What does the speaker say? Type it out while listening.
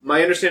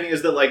My understanding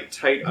is that, like,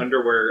 tight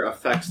underwear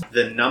affects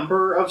the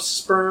number of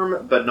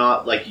sperm, but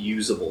not, like,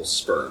 usable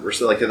sperm. Or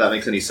so, like, if that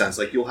makes any sense.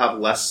 Like, you'll have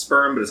less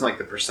sperm, but it's not like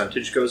the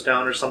percentage goes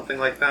down or something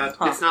like that.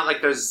 Huh. It's not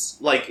like there's...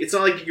 Like, it's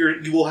not like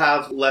you will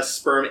have less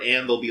sperm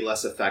and they'll be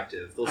less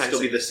effective. They'll still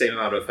be the same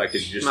amount of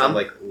effective. You just have,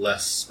 like,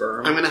 less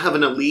sperm. I'm going to have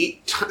an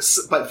elite,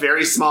 but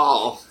very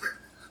small,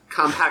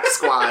 compact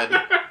squad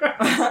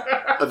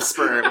of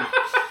sperm.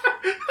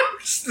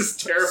 Just this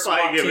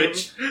terrifying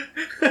image.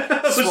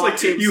 It's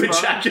like you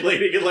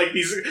ejaculating in like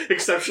these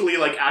exceptionally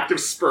like active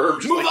sperm.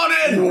 Move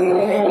on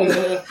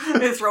in!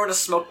 They throw in a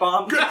smoke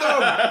bomb. Get them!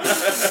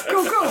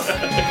 Go, go!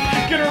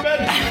 Get her bed!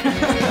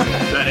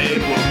 That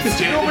egg won't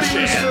stand Nobody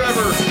a lives chance.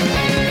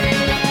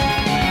 forever!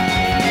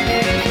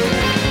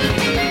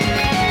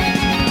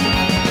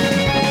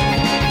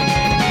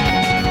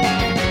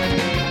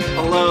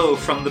 Hello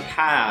from the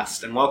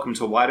past, and welcome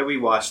to Why Do We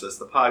Watch This,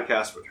 the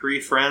podcast where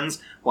three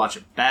friends watch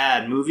a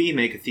bad movie,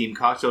 make a themed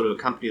cocktail to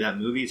accompany that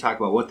movie, talk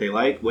about what they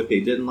liked, what they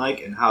didn't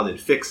like, and how they'd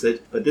fix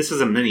it. But this is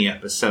a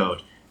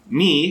mini-episode.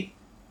 Me,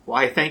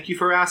 why, thank you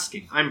for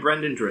asking. I'm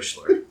Brendan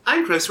Drischler.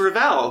 I'm Chris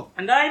Ravel.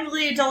 And I'm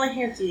Lee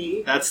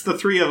Delahanty. That's the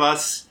three of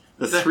us,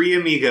 the three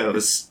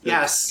amigos,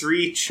 the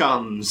three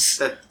chums.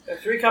 The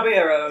three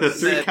caballeros. The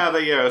three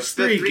caballeros,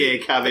 three gay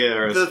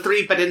caballeros. The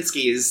three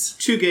Badinskis.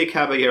 Two gay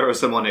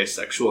caballeros and one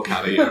asexual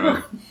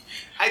caballero.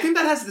 I think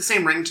that has the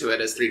same ring to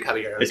it as three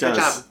caballeros. It does.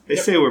 Good job. They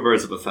say we're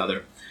birds of a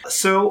feather.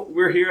 So,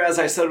 we're here, as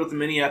I said, with the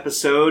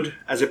mini-episode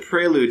as a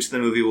prelude to the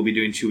movie we'll be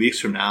doing 2 weeks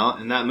from now.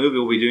 And that movie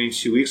we'll be doing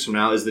 2 weeks from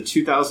now is the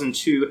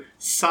 2002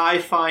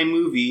 sci-fi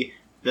movie,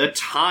 The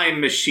Time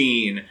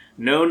Machine.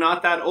 No,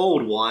 not that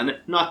old one.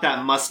 Not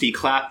that musty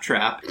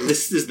claptrap.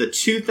 This is the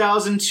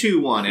 2002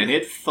 one, and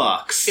it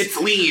fucks. It's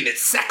lean,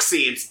 it's sexy,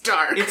 it's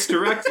dark. It's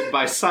directed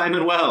by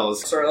Simon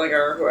Wells.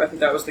 Serlinger, who I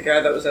think that was the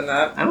guy that was in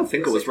that. I don't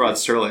think it was Rod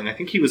Serling. I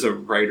think he was a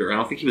writer. I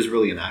don't think he was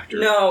really an actor.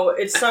 No,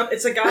 it's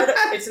a guy that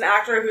it's an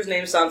actor whose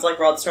name sounds like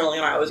Rod Serling,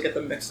 and I always get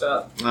them mixed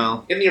up.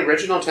 Well, In the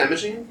original Time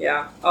Machine?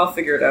 Yeah, I'll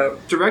figure it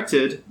out.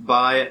 directed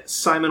by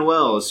Simon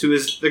Wells, who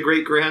is the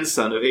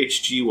great-grandson of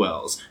H.G.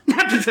 Wells.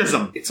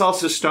 Nepotism! It's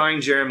also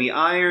starring Jeremy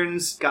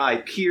Irons, Guy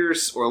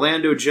Pearce,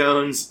 Orlando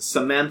Jones,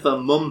 Samantha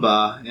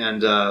Mumba,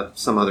 and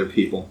some other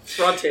people.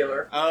 Rod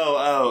Taylor.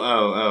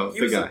 Oh, He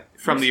the was guy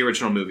from the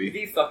original movie.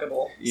 The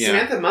fuckable. Yeah.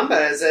 Samantha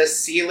Mumba is a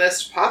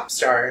C-list pop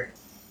star.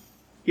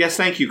 Yes,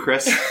 thank you,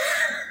 Chris.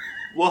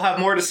 We'll have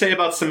more to say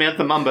about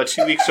Samantha Mumba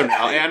 2 weeks from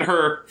now and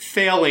her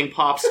failing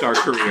pop star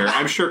career.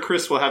 I'm sure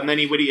Chris will have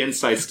many witty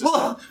insights to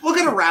say. We'll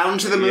get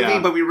around to the movie, Yeah.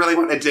 but we really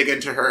want to dig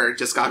into her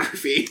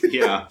discography.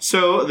 Yeah.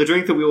 So, the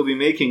drink that we will be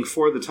making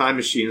for the Time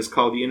Machine is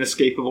called the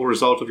Inescapable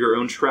Result of Your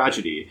Own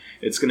Tragedy.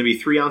 It's going to be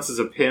 3 ounces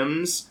of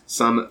Pimm's,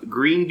 some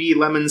Green Bee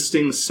Lemon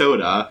Sting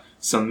Soda,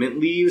 some mint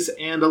leaves,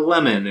 and a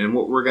lemon. And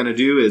what we're going to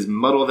do is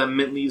muddle them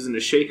mint leaves in a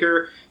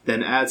shaker,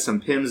 then add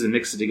some Pimm's and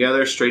mix it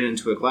together, straight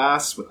into a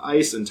glass with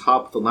ice and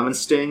top with the lemon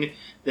sting,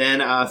 then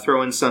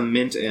throw in some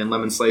mint and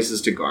lemon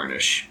slices to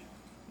garnish.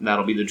 And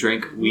that'll be the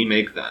drink we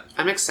make then.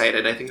 I'm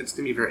excited. I think it's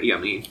going to be very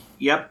yummy.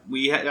 Yep,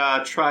 we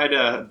tried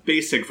a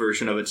basic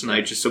version of it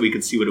tonight just so we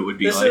could see what it would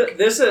be like.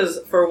 This is,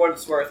 for what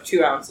it's worth,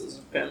 2 ounces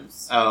of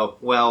Pimm's. Oh,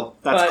 well,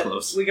 that's But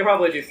close. we could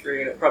probably do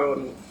 3, and it probably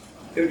wouldn't...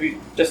 It would be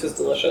just as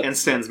delicious. And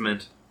Stan's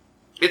mint.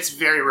 It's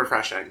very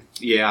refreshing.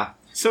 Yeah.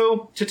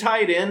 So, to tie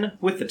it in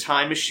with the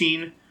Time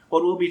Machine,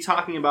 what we'll be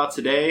talking about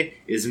today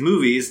is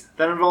movies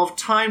that involve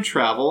time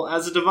travel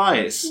as a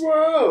device.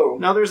 Whoa!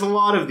 Now, there's a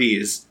lot of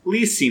these.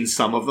 Lee's seen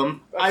some of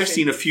them. I've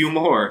seen a few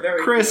more.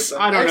 Very Chris, few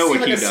of them. I don't know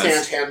what he I've seen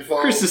does. a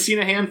handful. Chris has seen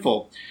a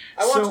handful.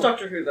 I watched So-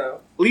 Doctor Who,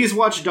 though. Lee's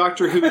watched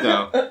Doctor Who,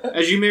 though.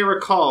 As you may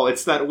recall,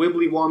 it's that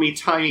wibbly-wommy,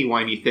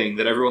 timey-wimey thing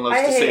that everyone loves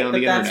I to say hate on that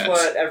the that's internet.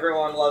 what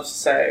everyone loves to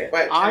say.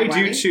 What, I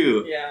do Taiwanese?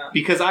 too. Yeah.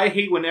 Because I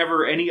hate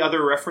whenever any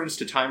other reference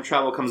to time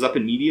travel comes up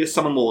in media,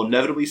 someone will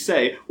inevitably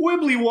say,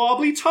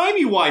 wibbly-wobbly,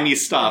 timey-wimey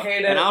stuff. I hate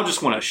it. And I'll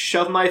just want to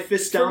shove my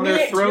fist down For me, their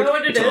do you throat know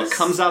what it until is? it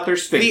comes out their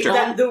sphincter.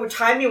 The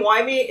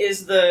timey-wimey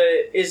is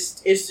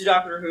to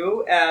Doctor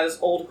Who as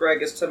Old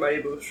Greg is to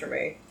Mighty Boosh for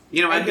me.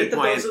 You know I what? think Good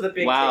that point. those are the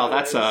big Wow,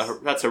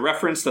 takeaways. that's a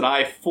reference that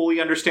I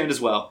fully understand as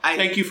well. I-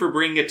 Thank you for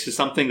bringing it to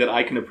something that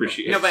I can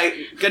appreciate. No, but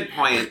good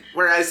point.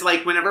 Whereas,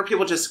 like, whenever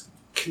people just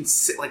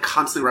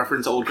constantly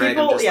reference Old Greg,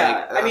 I'm just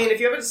like, I mean, if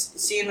you haven't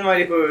seen The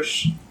Mighty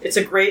Boosh, it's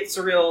a great,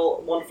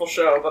 surreal, wonderful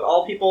show, but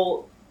all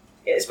people,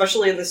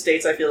 especially in the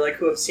States, I feel like,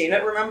 who have seen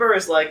it remember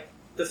is, like,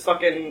 the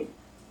fucking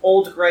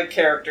Old Greg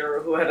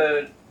character who had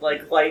a,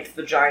 like, light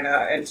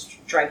vagina and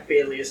drank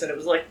Baileys, and it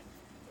was, like,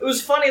 it was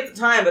funny at the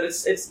time, but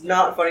it's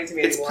not funny to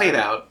me it's anymore. played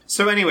out.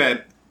 So anyway,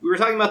 we were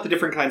talking about the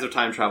different kinds of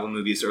time travel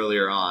movies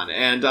earlier on,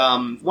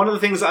 and one of the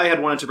things I had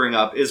wanted to bring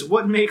up is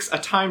what makes a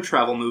time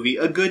travel movie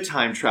a good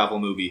time travel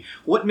movie?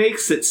 What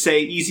makes it, say,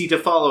 easy to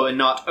follow and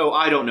not, oh,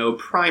 I don't know,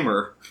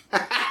 Primer?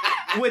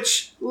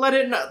 Which, let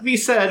it not be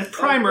said,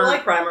 Primer, I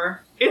like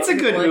Primer. it's a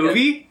good People like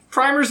movie.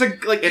 Primer's It's a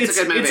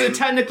good movie. It's a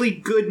technically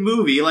good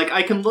movie. Like,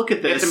 I can look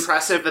at this. It's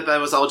impressive that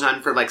was all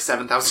done for like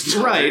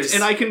 $7,000. Right,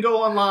 and I can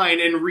go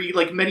online and read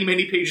like many,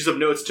 many pages of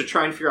notes to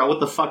try and figure out what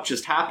the fuck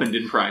just happened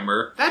in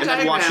Primer, and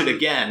then watch it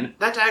again.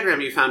 That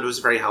diagram you found was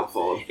very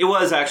helpful. It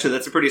was, actually.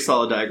 That's a pretty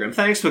solid diagram.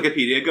 Thanks,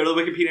 Wikipedia. Go to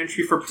the Wikipedia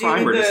entry for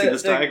Primer to see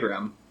this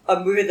diagram. A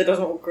movie that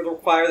doesn't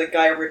require the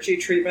Guy Ritchie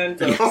treatment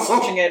of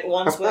watching it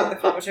once without the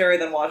commentary,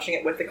 then watching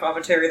it with the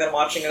commentary, then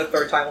watching it a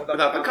third time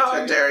without the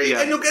commentary. Yeah.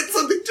 And you'll get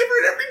something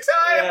different every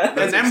time. Yeah. And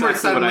That's then we're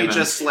exactly what I suddenly meant.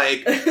 just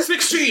like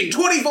 16,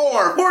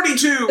 24,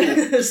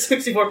 42.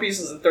 64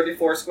 pieces and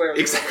 34 squares.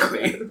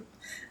 Exactly.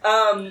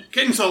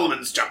 King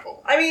Solomon's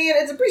Temple. I mean,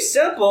 it's pretty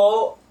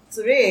simple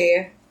to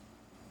me.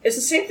 It's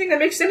the same thing that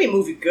makes any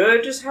movie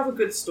good. Just have a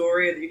good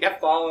story that you can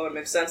follow and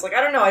makes sense. Like,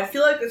 I don't know. I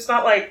feel like it's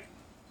not like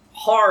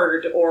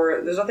hard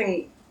or there's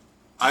nothing.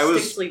 I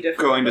was distinctly different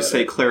going to about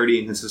say it. clarity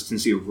and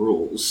consistency of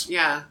rules.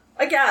 Yeah.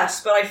 I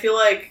guess, but I feel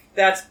like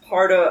that's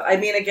part of. I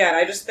mean, again,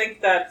 I just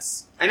think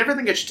that's I never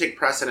think it should take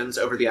precedence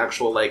over the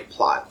actual, like,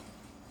 plot.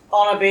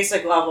 on a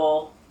basic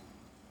level.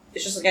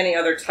 It's just like any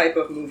other type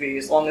of movie,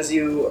 as long as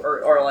you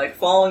are like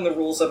following the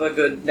rules of a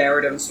good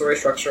narrative and story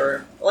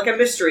structure. Like a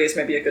mystery is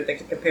maybe a good thing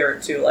to compare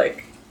it to,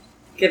 like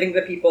giving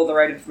the people the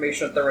right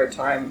information at the right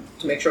time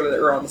to make sure that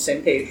they're on the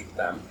same page with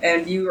them.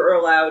 And you are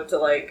allowed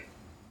to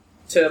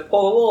to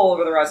pull the wool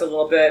over their eyes a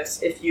little bit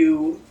if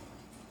you,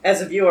 as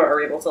a viewer,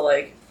 are able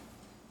to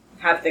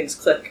have things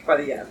click by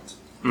the end.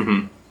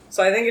 Mm-hmm.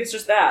 So I think it's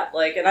just that,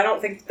 and I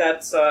don't think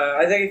that's.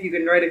 I think if you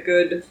can write a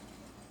good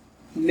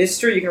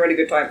mystery, you can write a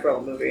good time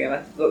travel movie, and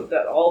that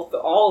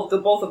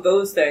both of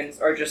those things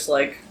are just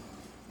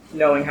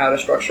knowing how to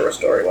structure a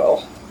story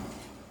well.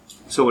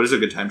 So, what is a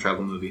good time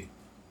travel movie?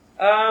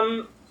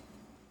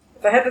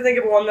 If I had to think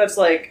of one that's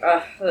word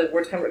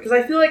time, because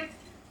I feel like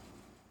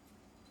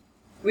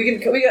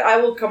I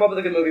will come up with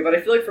a good movie, but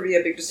I feel like for me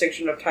a big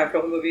distinction of time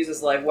travel movies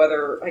is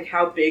whether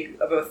how big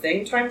of a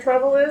thing time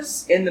travel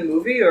is in the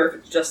movie, or if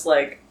it's just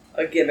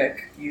a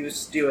gimmick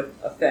used to do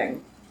a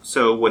thing.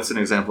 So, what's an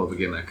example of a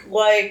gimmick?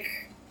 I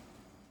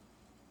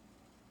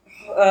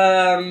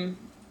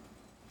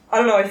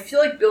don't know, I feel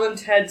like Bill and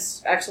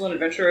Ted's Excellent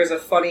Adventure is a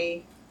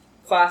funny,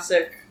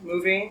 classic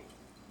movie,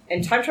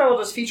 and time travel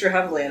does feature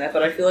heavily in it,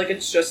 but I feel like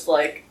it's just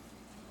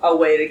a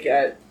way to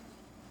get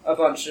a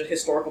bunch of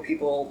historical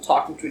people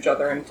talking to each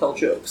other and tell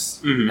jokes.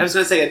 Mm-hmm. I was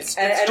going to say, it's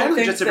I don't totally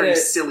think just a that very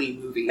silly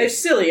movie. It's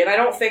silly, and I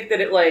don't think that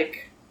it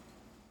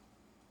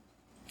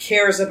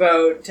cares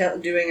about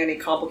doing any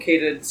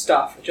complicated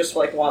stuff. It just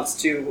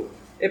wants to.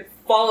 It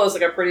follows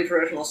a pretty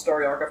traditional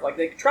story arc of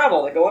they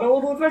travel, they go on a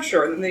little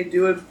adventure, and then they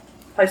do a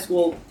high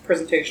school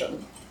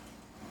presentation.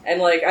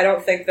 And I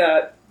don't think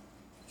that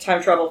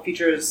time travel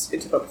features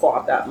into the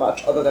plot that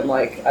much, other than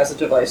as a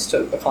device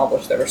to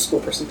accomplish their school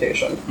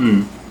presentation.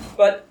 Mm.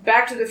 But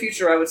Back to the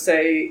Future, I would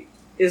say,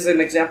 is an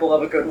example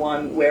of a good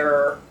one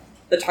where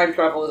the time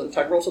travel is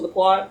integral to the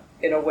plot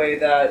in a way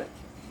that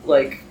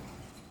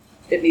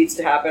it needs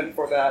to happen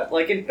for that.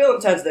 In Bill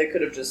and Ted's, they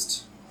could have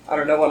just, I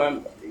don't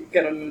know,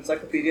 get an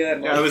encyclopedia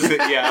and there's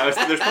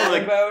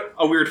probably about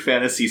a weird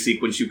fantasy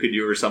sequence you could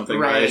do or something,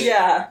 right?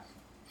 yeah,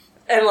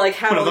 and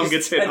have One of all them these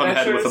gets hit on the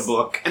head with a adventures.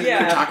 book. And then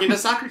Yeah. they're talking to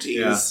Socrates.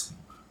 Yeah.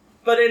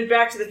 But in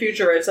Back to the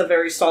Future, it's a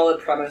very solid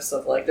premise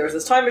of there's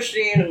this time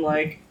machine and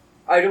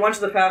I went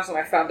to the past and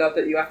I found out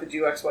that you have to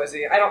do X, Y,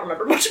 Z. I don't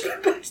remember much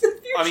about Back to the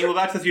Future. I mean, well,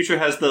 Back to the Future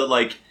has the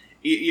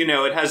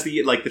it has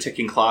the the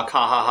ticking clock,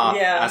 ha ha ha,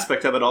 Yeah.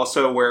 aspect of it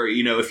also, where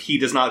if he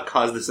does not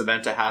cause this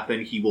event to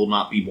happen, he will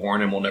not be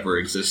born and will never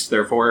exist.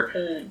 Therefore,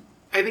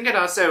 I think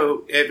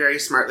it very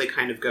smartly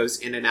kind of goes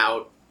in and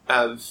out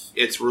of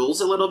its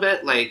rules a little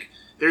bit.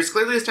 There's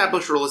clearly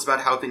established rules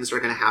about how things are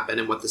going to happen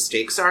and what the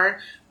stakes are,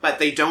 but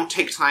they don't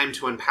take time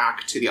to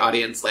unpack to the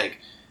audience,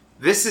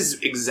 this is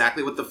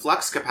exactly what the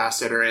flux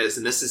capacitor is,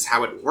 and this is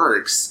how it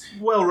works.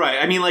 well,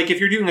 right. I mean, if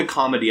you're doing a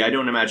comedy, I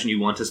don't imagine you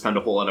want to spend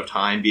a whole lot of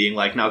time being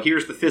now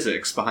here's the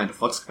physics behind a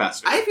flux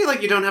capacitor. I feel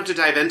like you don't have to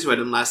dive into it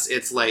unless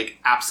it's,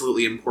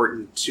 absolutely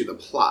important to the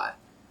plot.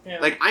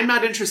 Yeah. I'm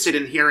not interested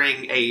in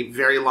hearing a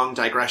very long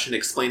digression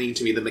explaining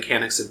to me the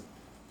mechanics of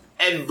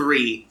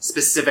every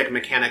specific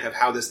mechanic of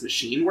how this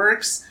machine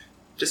works.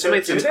 Just So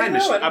it's a do they time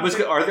know?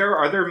 machine. Are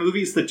there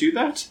movies that do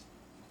that?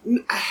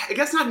 I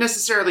guess not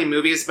necessarily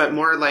movies, but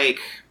more I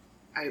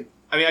mean,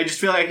 I just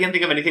feel I can't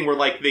think of anything where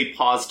they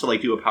pause to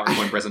do a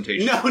PowerPoint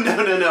presentation. No.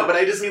 But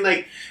I just mean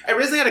I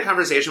recently had a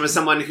conversation with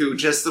someone who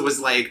just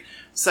was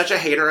such a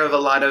hater of a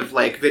lot of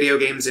video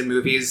games and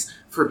movies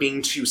for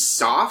being too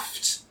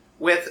soft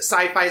with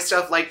sci-fi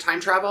stuff like time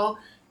travel,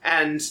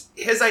 and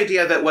his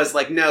idea that was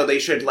no, they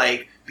should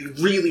be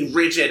really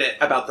rigid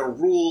about the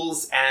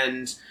rules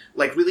and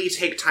really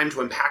take time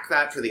to unpack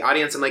that for the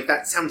audience, and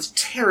that sounds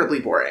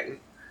terribly boring.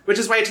 Which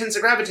is why it tends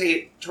to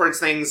gravitate towards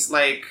things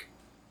like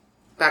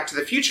Back to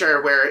the Future,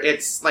 where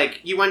it's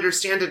you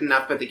understand it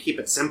enough, but they keep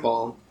it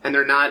simple, and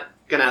they're not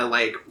gonna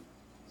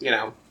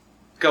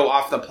go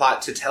off the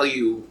plot to tell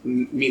you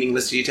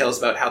meaningless details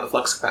about how the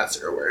flux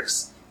capacitor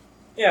works.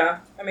 Yeah,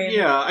 I mean...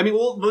 Yeah, I mean,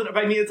 well, but,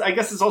 I mean, I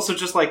guess it's also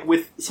just like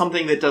with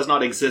something that does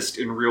not exist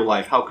in real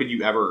life. How could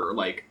you ever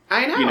like,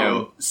 I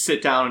know.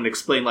 sit down and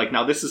explain like,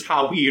 now this is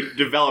how we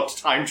developed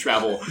time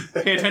travel.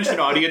 Pay attention,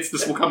 audience.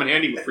 This will come in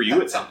handy for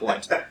you at some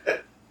point.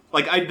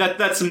 Like,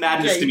 that's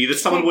madness to me that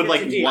someone would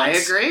like want. I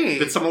agree.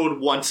 That someone would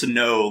want to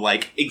know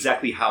like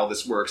exactly how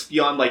this works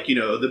beyond like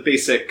the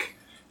basic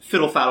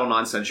fiddle faddle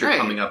nonsense you're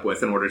coming up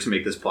with in order to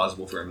make this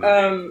plausible for a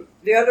movie.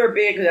 The other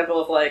big example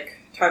of like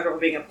time travel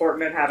being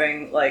important and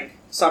having like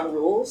some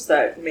rules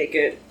that make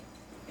it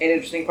an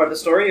interesting part of the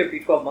story would be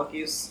 12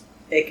 Monkeys,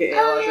 aka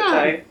La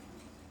Jetée.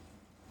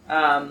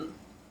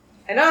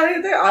 And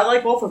I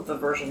like both of the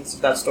versions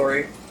of that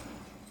story.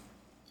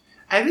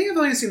 I think I've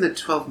only seen the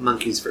 12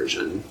 Monkeys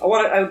version.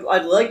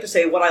 I'd like to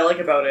say what I like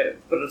about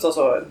it, but it's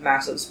also a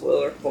massive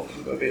spoiler for both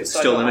of the movies. So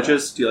still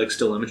images? Do you like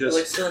still images? I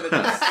like still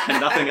images. And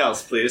nothing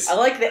else, please. I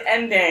like the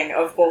ending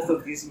of both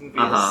of these movies.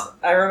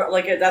 I remember,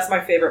 like, that's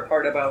my favorite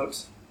part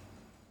about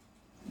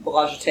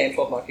La Jetée and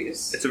 12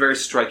 Monkeys. It's a very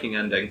striking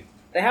ending.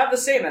 They have the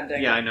same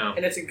ending. Yeah, I know.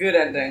 And it's a good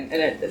ending,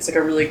 and it's like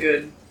a really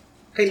good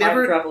time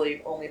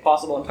travel-y, only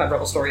possible in time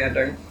travel story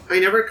ending.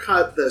 I never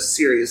caught the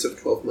series of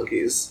 12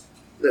 Monkeys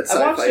that I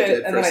watched Sci-Fi did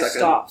it, and for a then I second.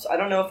 stopped. I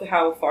don't know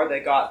how far they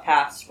got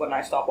past when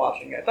I stopped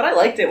watching it, but I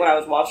liked it when I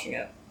was watching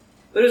it.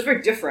 But it was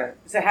very different,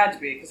 because it had to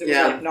be, because it was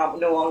like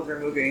no longer a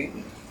movie.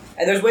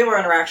 And there's way more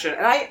interaction.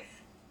 And I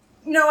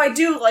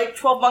do like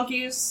 12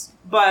 Monkeys,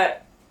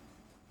 but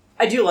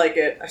I do like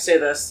it. I say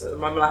this. I'm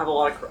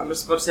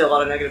just about to say a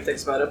lot of negative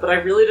things about it, but I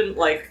really didn't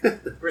like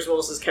Bruce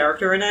Willis's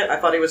character in it. I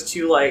thought he was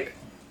too, like,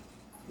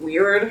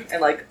 weird,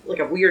 and like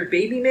a weird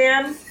baby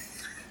man.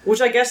 Which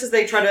I guess is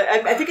they try to...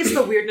 I think it's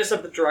the weirdness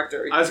of the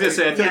director. I was going to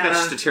say, I think that's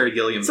just a Terry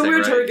Gilliam thing, It's a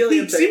weird Terry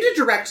Gilliam He thing. seemed to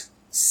direct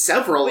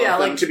several of them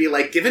like, to be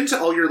like, given to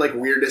all your like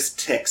weirdest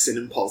tics and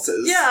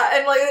impulses. Yeah,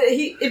 and like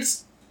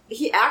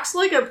he acts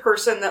like a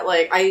person that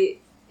like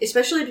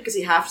especially because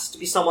he has to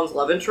be someone's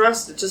love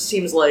interest. It just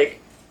seems like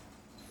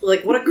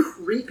what a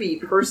creepy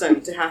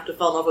person to have to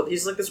fall in love with.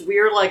 He's like this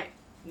weird like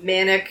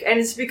manic, and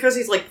it's because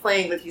he's like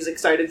playing that he's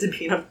excited to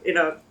be in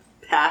a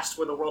past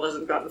where the world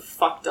hasn't gotten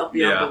fucked up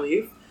beyond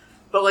belief.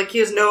 But like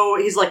he's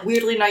like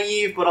weirdly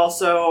naive, but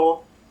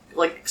also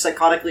like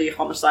psychotically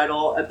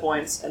homicidal at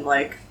points, and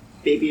like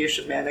babyish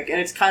and manic. And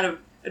it's kind of,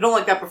 I don't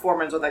like that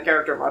performance or that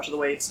character much of the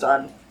way it's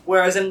done.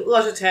 Whereas in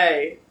La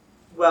Jetée,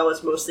 well,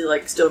 it's mostly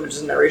like still images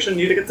and narration.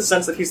 You get the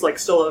sense that he's like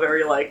still a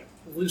very like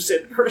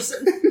lucid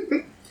person.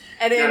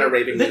 And in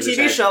the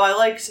TV show, I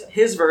liked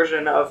his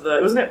version of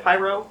wasn't it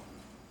Pyro?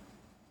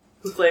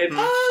 Who played?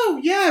 Oh,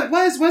 yeah, it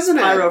was, wasn't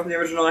it? Pyro from the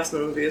original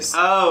X-Men movies.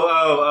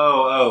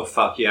 Oh,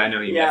 fuck, yeah, I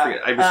know you mean. Yeah.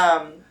 I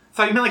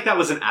thought you meant like that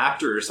was an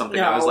actor or something.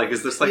 No. I was like,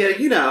 is this like...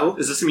 Yeah,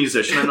 Is this a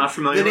musician I'm not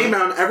familiar the with?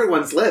 name on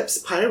everyone's lips,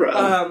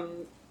 Pyro.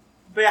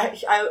 But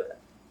I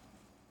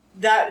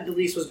that at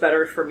least was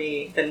better for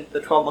me than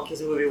the 12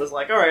 Monkeys movie was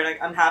like, alright,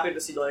 I'm happy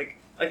to see like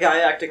a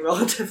guy acting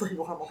relatively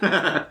normal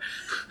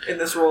in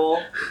this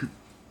role.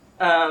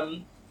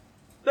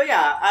 But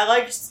yeah, I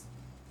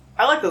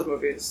like those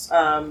movies.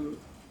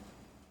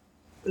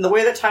 And the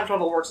way that time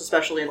travel works,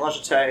 especially in La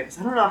Jetée, because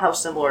I don't know how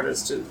similar it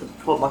is to the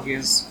 12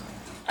 Monkeys.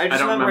 I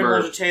just remember in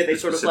La Jetée they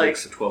sort of like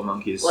 12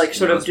 Monkeys, like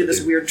sort of do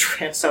this weird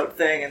trance out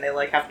thing, and they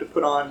like have to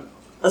put on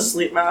a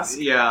sleep mask.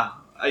 Yeah,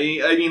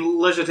 I mean,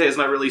 La Jetée is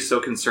not really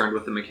so concerned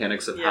with the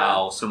mechanics of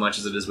how so much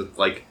as it is with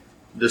like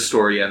the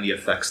story and the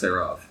effects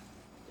thereof.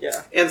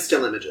 Yeah, and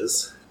still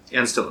images,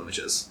 and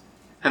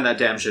that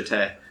damn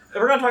Jetée. If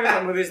we're gonna talk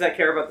about movies that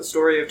care about the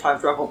story of time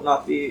travel,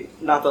 not the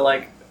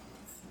like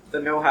the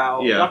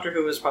know-how. Yeah. Doctor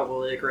Who is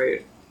probably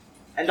great,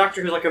 and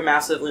Doctor Who's like a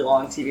massively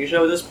long TV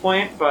show at this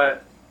point,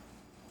 but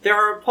there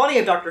are plenty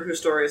of Doctor Who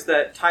stories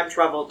that time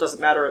travel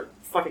doesn't matter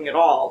fucking at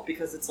all,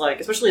 because it's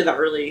like, especially in the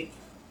early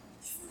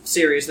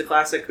series, the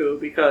classic Who,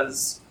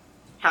 because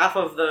half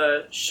of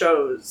the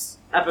show's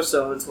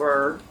episodes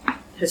were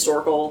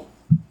historical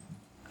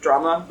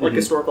drama, like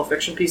historical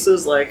fiction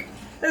pieces, like,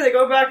 hey, they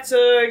go back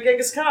to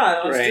Genghis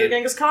Khan, let's do a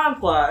Genghis Khan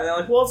plot, and they're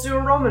like, well, let's do a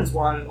Romans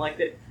one, and like,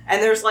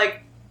 and there's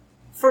like,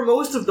 for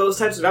most of those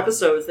types of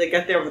episodes, they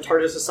get there and the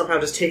TARDIS is somehow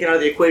just taken out of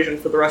the equation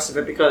for the rest of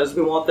it because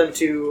we want them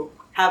to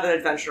have an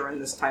adventure in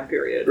this time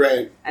period.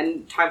 Right.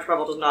 And time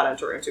travel does not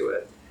enter into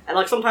it. And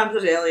like sometimes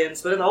there's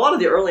aliens, but in a lot of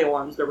the early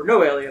ones, there were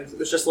no aliens. It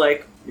was just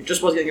like, it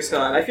just was Genghis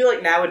Khan. I feel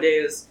like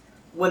nowadays,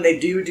 when they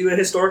do a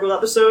historical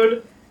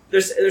episode,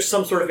 there's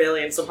some sort of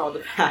alien somehow in the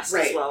past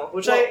as well.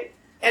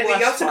 And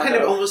they also kind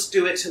of almost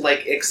do it to,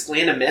 like,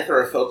 explain a myth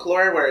or a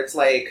folklore, where it's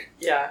like...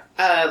 Yeah.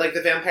 Like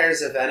the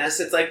Vampires of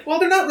Venice, it's like, well,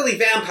 they're not really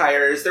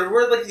vampires. There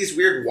were, like, these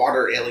weird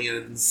water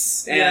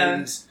aliens.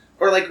 And... Yeah.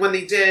 Or, like, when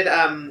they did,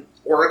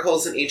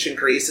 oracles in ancient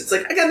Greece, it's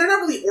like, again, they're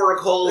not really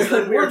oracles.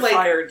 They're weird like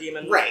fire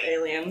demon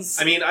aliens.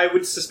 I mean, I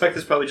would suspect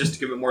this probably just to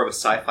give it more of a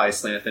sci-fi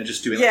slant than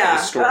just doing like, a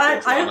historical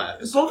drama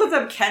episode. Both of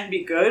them can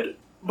be good,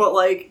 but,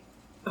 like,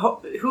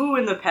 Who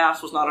in the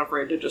past was not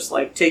afraid to just,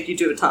 like, take you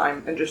to a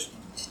time and just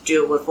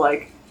deal with,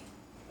 like,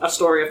 a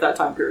story of that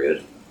time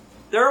period.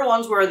 There are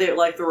ones where the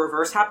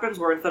reverse happens,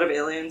 where instead of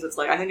aliens, it's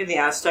like, I think in the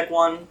Aztec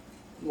one,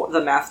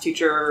 the math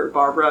teacher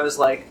Barbara is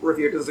like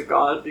revered as a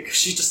god because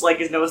she just like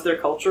knows their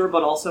culture,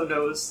 but also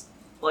knows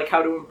like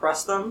how to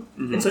impress them.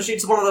 Mhm. And so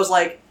she's one of those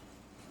like,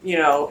 you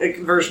know,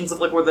 versions of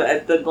like where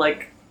the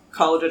like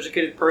college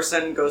educated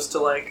person goes to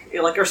like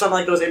or something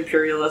like those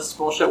imperialist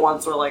bullshit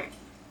ones where like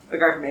a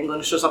guy from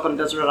England shows up on a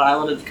desert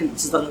island and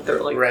convinces them that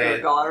they're like they're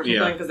a god or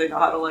something because they know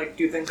how to like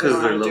do things because they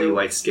know they're how to lily do.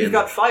 white skin. You've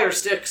got fire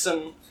sticks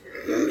and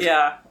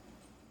yeah,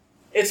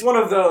 it's one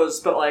of those,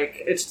 but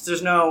like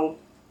there's no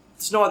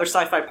other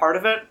sci-fi part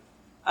of it.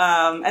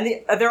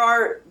 There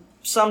are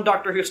some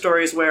Doctor Who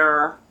stories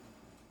where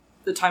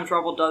the time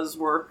travel does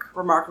work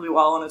remarkably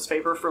well in its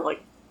favor for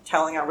like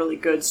telling a really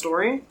good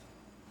story.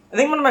 I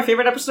think one of my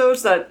favorite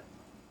episodes that,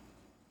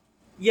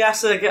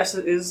 yes, I guess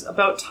it is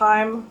about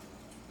time,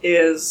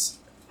 is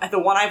the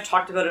one I've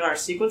talked about in our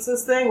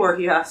sequences thing, where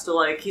he has to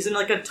like he's in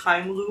like a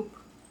time loop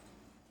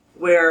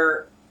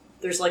where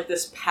there's like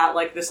this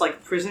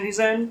prison he's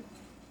in,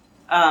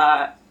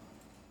 and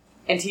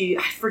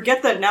I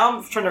forget that now.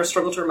 I'm trying to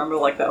struggle to remember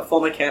like the full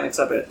mechanics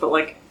of it, but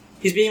like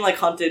he's being like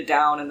hunted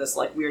down in this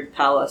like weird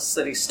palace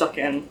that he's stuck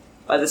in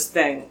by this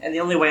thing, and the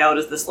only way out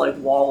is this like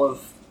wall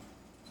of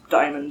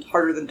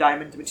harder than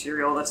diamond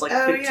material that's like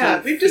 15 yeah,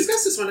 we've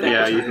discussed this one a couple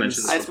times. you've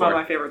mentioned this It's one of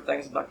my favorite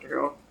things in Doctor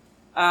Who.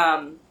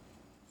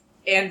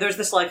 And there's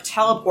this like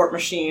teleport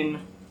machine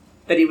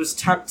that he was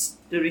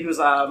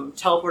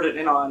teleported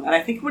in on, and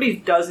I think what he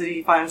does is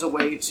he finds a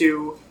way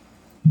to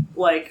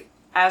like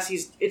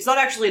it's not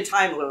actually a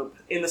time loop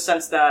in the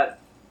sense that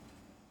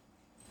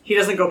he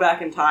doesn't go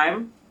back in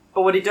time,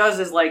 but what he does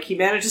is like he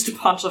manages to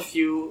punch a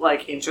few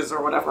like inches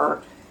or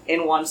whatever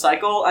in one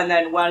cycle, and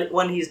then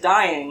when he's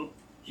dying,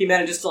 he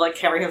manages to like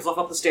carry himself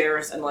up the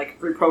stairs and like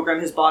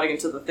reprogram his body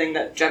into the thing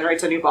that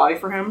generates a new body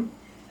for him.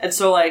 And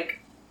so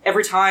like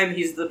every time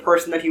he's the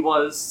person that he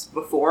was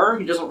before,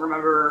 he doesn't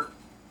remember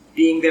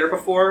being there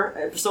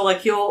before. So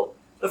like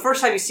the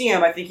first time you see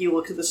him, I think he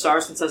looks at the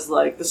stars and says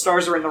like the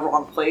stars are in the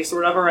wrong place or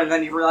whatever, and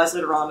then you realize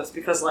later on it's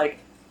because like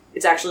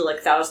it's actually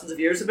like thousands of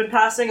years have been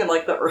passing, and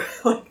like the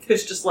Earth, like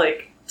there's just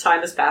like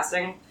time is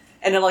passing,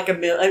 and then like I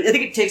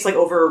think it takes like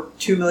over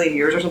 2 million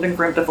years or something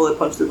for him to fully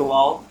punch through the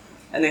wall.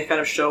 And they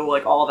kind of show,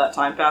 like, all of that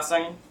time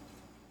passing.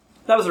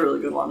 That was a really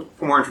good one.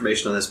 For more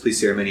information on this, please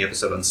see our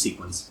mini-episode on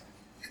sequence.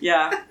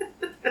 Yeah.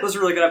 It was a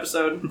really good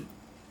episode.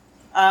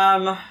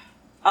 I'm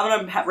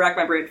going to rack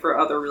my brain for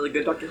other really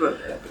good Doctor Who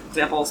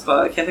examples, but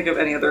I can't think of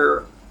any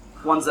other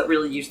ones that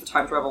really use the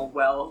time travel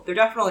well. There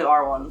definitely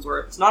are ones where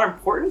it's not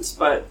important,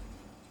 but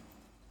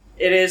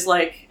it is,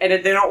 like... And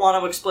they don't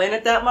want to explain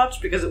it that much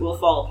because it will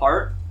fall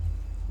apart.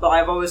 But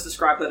I've always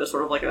described that as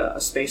sort of like a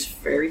space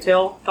fairy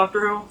tale Doctor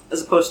Who,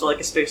 as opposed to like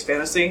a space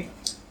fantasy.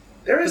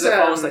 There is because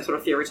it follows like sort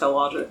of fairy tale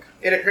logic.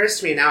 It occurs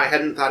to me now, I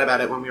hadn't thought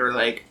about it when we were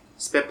like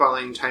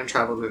spitballing time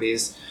travel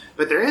movies,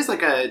 but there is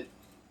like I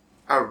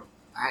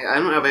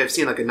don't know if I've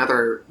seen like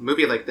another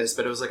movie like this,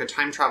 but it was like a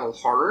time travel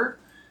horror,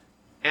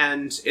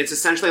 and it's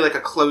essentially like a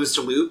closed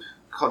loop.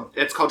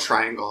 It's called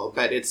Triangle,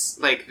 but it's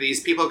like these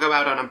people go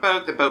out on a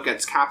boat, the boat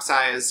gets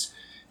capsized.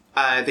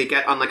 They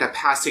get on like a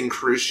passing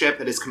cruise ship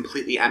that is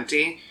completely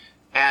empty,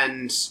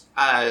 and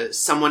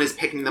someone is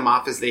picking them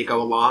off as they go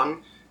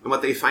along. And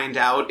what they find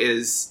out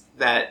is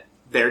that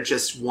they're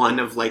just one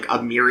of like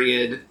a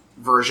myriad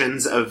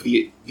versions of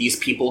these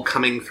people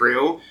coming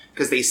through,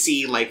 because they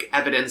see like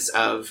evidence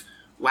of,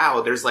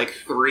 wow, there's like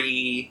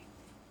three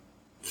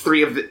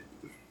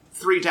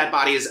dead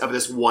bodies of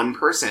this one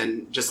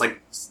person just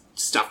like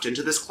stuffed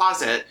into this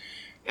closet,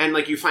 and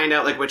like you find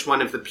out like which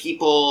one of the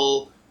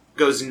people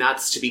goes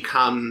nuts to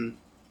become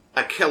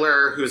a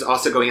killer who's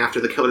also going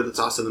after the killer that's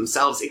also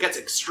themselves. It gets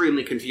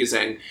extremely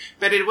confusing.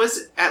 But it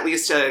was at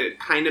least a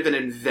kind of an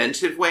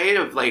inventive way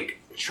of, like,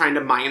 trying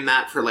to mine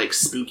that for, like,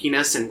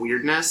 spookiness and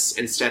weirdness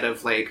instead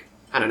of, like,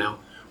 I don't know,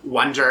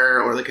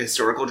 wonder or, like, a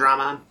historical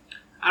drama.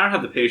 I don't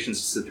have the patience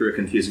to sit through a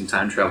confusing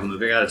time travel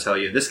movie, I gotta tell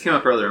you. This came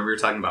up earlier when we were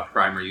talking about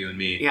Primer, you and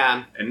me.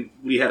 Yeah. And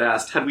we had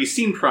asked, had we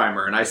seen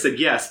Primer? And I said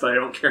yes, but I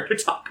don't care to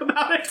talk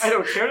about it. I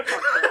don't care to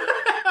talk about it.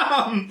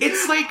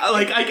 It's like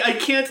I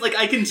can't, like,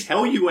 I can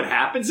tell you what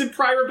happens in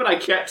Primer, but I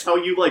can't tell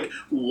you, like,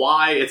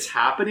 why it's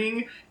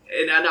happening.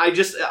 And I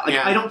just, like,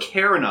 I don't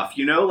care enough,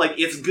 you know? Like,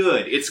 it's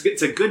good.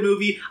 It's a good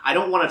movie. I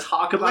don't want to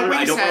talk about it.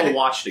 I don't want to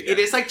watch it again. It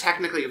is, like,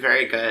 technically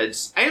very good.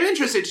 I am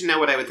interested to know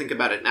what I would think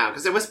about it now,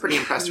 because I was pretty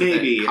impressed with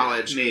it in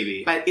college.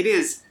 Maybe. But it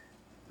is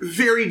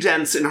very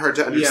dense and hard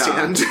to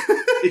understand. Yeah.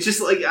 It's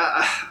just, like,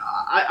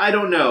 I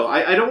don't know.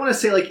 I don't want to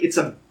say, like,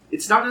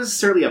 it's not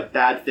necessarily a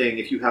bad thing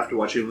if you have to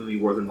watch a movie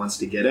more than once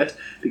to get it,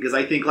 because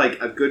I think, like,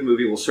 a good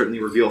movie will certainly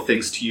reveal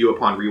things to you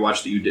upon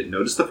rewatch that you didn't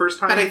notice the first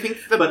time. But I think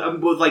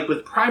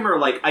with Primer,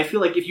 like, I feel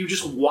like if you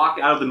just walk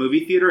out of the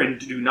movie theater and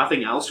do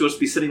nothing else, you'll just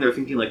be sitting there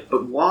thinking, like,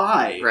 but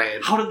why?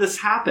 Right. How did this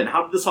happen?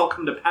 How did this all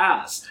come to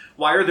pass?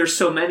 Why are there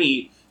so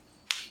many...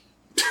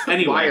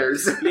 Anyway.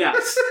 wires?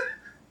 Yes.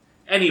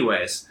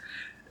 Anyways.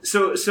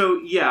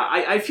 So yeah,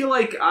 I feel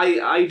like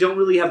I don't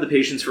really have the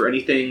patience for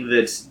anything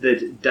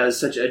that does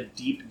such a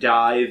deep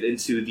dive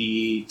into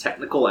the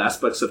technical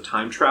aspects of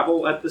time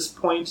travel at this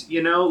point,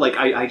 you know? Like,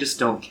 I just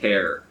don't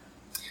care.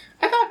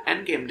 I thought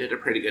Endgame did a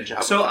pretty good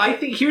job. So with that. I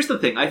think, here's the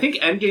thing. I think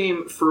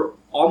Endgame, for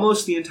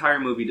almost the entire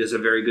movie, does a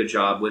very good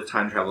job with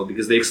time travel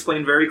because they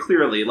explain very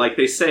clearly, like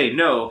they say,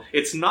 no,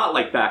 it's not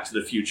like Back to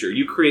the Future.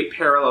 You create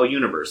parallel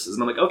universes.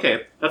 And I'm like,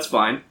 okay, that's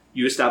fine.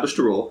 You established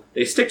a rule.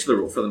 They stick to the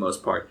rule for the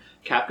most part.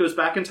 Cap goes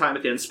back in time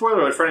at the end.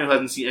 Spoiler alert for anyone who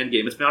hasn't seen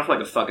Endgame. It's been out for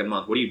like a fucking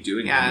month. What are you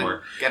doing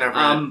anymore? Get over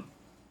it.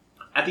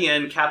 At the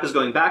end, Cap is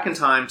going back in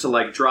time to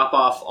like drop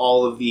off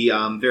all of the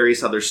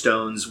various other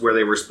stones where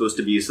they were supposed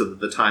to be so that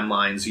the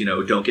timelines,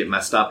 don't get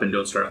messed up and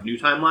don't start up new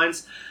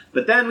timelines.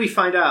 But then we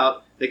find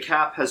out that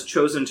Cap has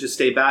chosen to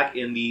stay back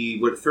in the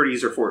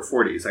 30s or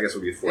 40s, I guess it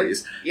would be the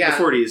 40s. Yeah.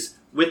 The 40s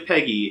with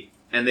Peggy,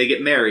 and they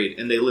get married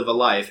and they live a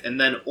life. And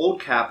then old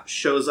Cap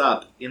shows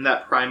up in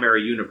that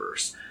primary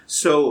universe.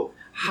 So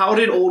how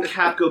did old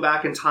Cap go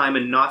back in time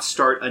and not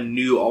start a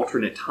new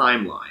alternate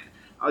timeline?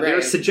 They're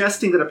Right.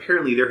 suggesting that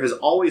apparently there has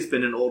always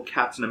been an old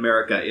Captain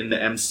America in the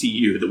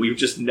MCU that we've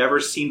just never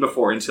seen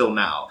before until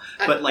now.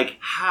 But, like,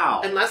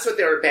 how? Unless what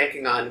they were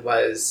banking on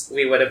was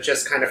we would have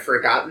just kind of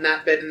forgotten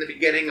that bit in the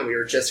beginning and we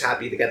were just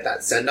happy to get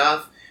that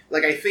send-off.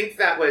 Like, I think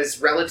that was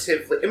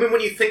relatively... I mean,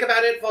 when you think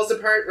about it, it falls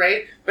apart,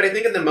 right? But I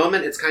think in the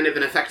moment it's kind of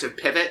an effective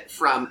pivot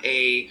from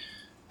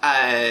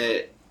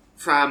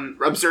from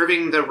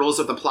observing the rules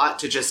of the plot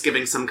to just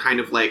giving some kind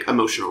of, like,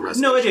 emotional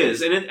resolution. No, it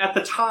is. And at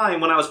the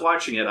time, when I was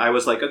watching it, I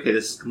was like, okay,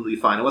 this is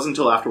completely fine. It wasn't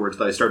until afterwards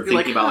that I started You're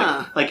thinking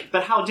like, about,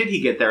 but how did he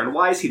get there and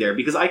why is he there?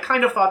 Because I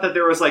kind of thought that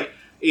there was, like,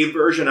 a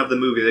version of the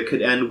movie that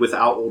could end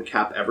without old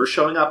Cap ever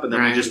showing up, and then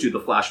we Right. just do the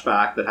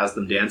flashback that has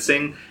them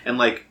dancing, and,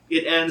 like,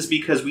 it ends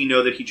because we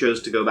know that he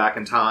chose to go back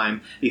in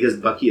time, because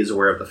Bucky is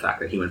aware of the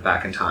fact that he went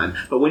back in time.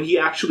 But when he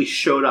actually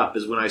showed up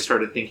is when I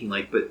started thinking,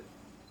 like, but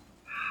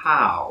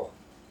how?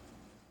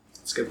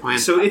 That's a good point.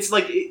 So it's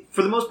like,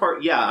 for the most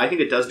part, yeah, I think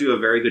it does do a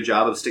very good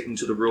job of sticking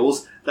to the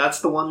rules. That's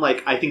the one,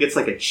 like, I think it's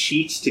like a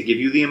cheat to give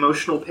you the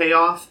emotional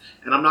payoff.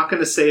 And I'm not going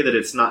to say that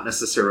it's not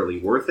necessarily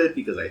worth it,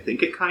 because I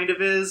think it kind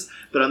of is.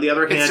 But on the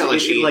other hand, It's still a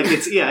cheat.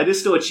 it is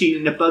still a cheat,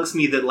 and it bugs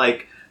me that,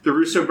 like, the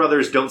Russo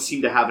brothers don't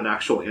seem to have an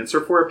actual answer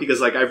for it,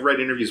 because, like, I've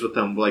read interviews with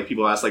them, like,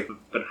 people ask, like,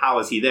 but how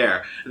is he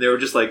there? And they were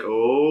just like, we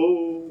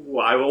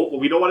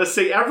don't want to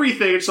say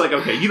everything. It's like,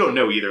 okay, you don't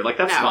know either. Like,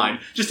 that's No. fine.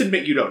 Just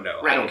admit you don't know.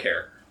 Right. I don't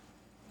care.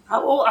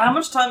 How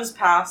much time has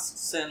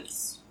passed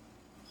since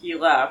he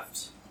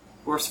left?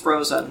 Or was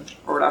frozen,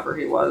 or whatever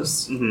he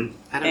was. Mm-hmm.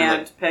 I don't know.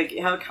 And Peggy,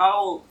 how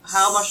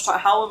much time?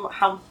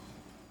 How?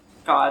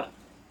 God,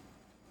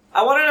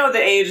 I want to know the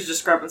age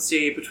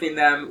discrepancy between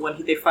them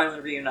when they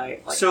finally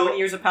reunite. Like, So- how many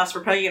years have passed for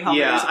Peggy, and how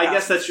many Yeah, years have I passed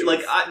guess for that's Chief?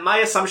 like my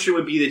assumption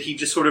would be that he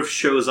just sort of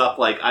shows up,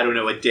 like, I don't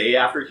know, a day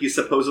after he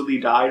supposedly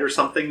died or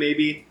something,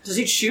 maybe. Does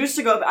he choose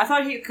to go? I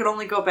thought he could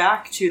only go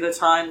back to the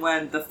time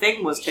when the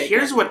thing was taken.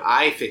 Here's what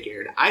I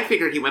figured. I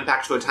figured he went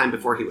back to a time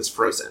before he was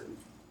frozen.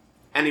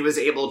 And he was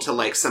able to,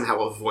 like,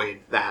 somehow avoid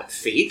that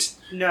fate.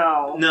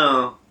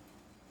 No,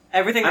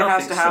 everything I that don't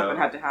has to think happen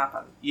so. had to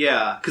happen.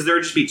 Yeah, because there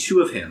would just be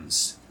two of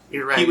hims.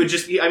 You're right. He would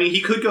just be, I mean,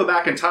 he could go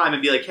back in time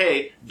and be like,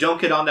 hey,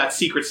 don't get on that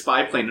secret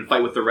spy plane and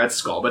fight with the Red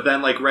Skull. But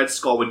then, like, Red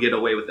Skull would get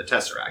away with the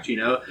Tesseract, you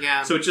know?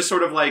 Yeah. So it's just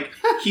sort of like,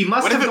 he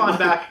must have gone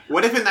back.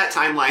 What if in that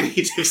timeline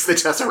he takes the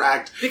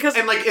Tesseract Because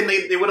and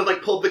they would have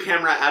like pulled the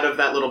camera out of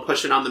that little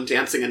pushing on them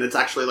dancing and it's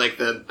actually like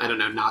the, I don't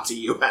know, Nazi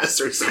US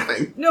or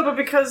something. no, but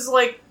because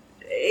like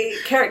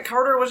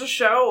Carter was a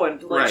show,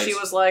 and like Right. she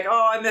was like,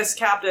 "Oh, I miss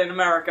Captain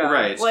America."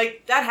 Right.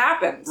 Like that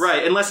happens.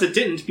 Right, unless it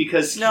didn't,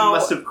 because he No.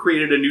 must have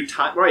created a new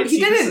time. Right, He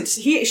see, this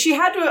didn't. is- She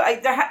had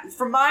to.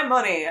 For my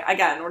money,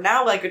 again, we're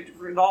now like it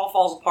all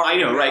falls apart. I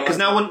know, right? Because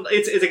Like- now when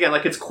it's again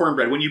like it's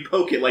cornbread. When you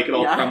poke it, like it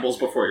all Yeah. crumbles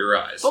before your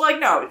eyes. But like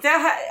no,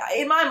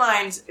 in my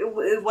mind,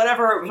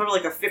 whatever, sort of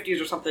like the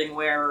 50s or something,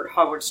 where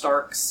Howard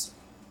Stark's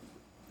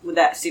when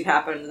that scene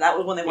happened, and that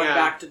was when they went Yeah.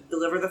 back to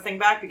deliver the thing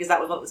back because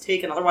that was what was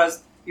taken.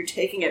 Otherwise, you're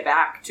taking it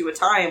back to a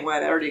time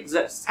when it already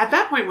exists. At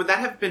that point, would that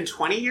have been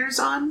 20 years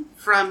on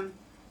from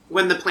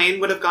when the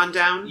plane would have gone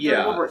down?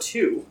 Yeah. World War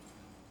II.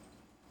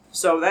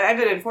 So that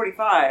ended in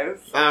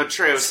 45. Oh,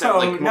 true. So, So,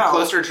 like, no.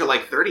 closer to,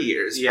 like, 30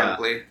 years, Yeah.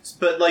 probably.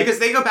 But like, Because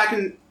they go back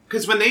and...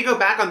 Because when they go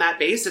back on that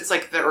base, it's,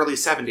 like, the early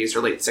 70s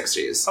or late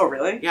 60s. Oh,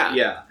 really? Yeah.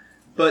 yeah.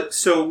 But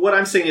so what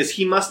I'm saying is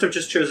he must have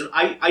just chosen.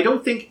 I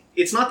don't think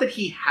it's not that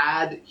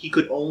he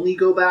could only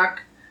go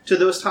back to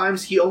those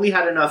times. He only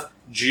had enough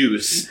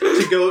juice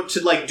to go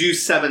to like do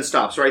 7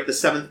 stops. Right, the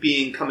 7th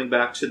being coming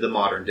back to the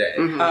modern day.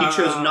 Mhm. He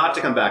chose not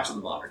to come back to the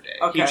modern day.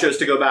 Okay. He chose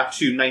to go back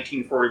to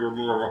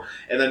 1940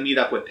 and then meet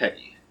up with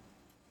Peggy.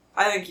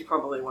 I think he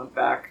probably went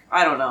back.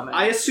 I don't know, man.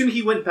 I assume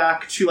he went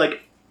back to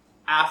like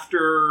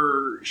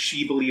after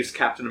she believes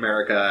Captain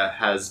America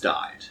has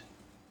died.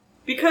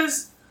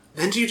 because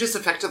Then do you just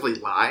effectively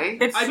lie?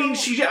 it's I mean,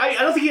 so- I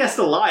don't think he has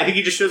to lie. I think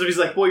he just shows up. He's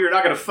like, "Boy, you're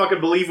not gonna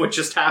fucking believe what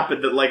just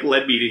happened that like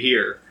led me to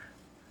here."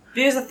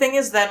 Because the thing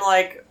is, then,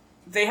 like,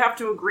 they have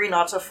to agree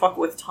not to fuck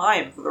with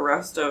time for the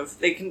rest of...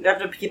 They can have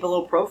to keep a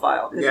low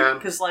profile. Cause, Yeah.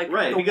 Because, like...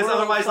 Right, the because world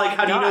otherwise, like,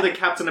 how do you know died. that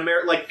Captain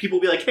America? Like, people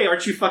will be like, "Hey,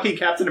 aren't you fucking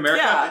Captain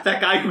America? Yeah.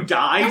 That guy who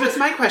died." That was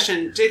my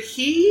question. Did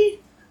he...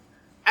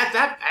 At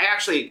that...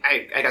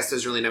 I guess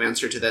there's really no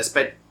answer to this,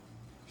 but...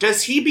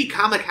 Does he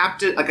become a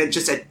captain, like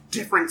just a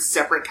different,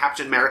 separate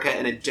Captain America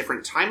in a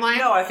different timeline?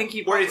 No, I think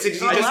he. Or does he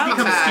just I just come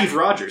become back? Steve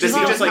Rogers. Does he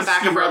He's just like come back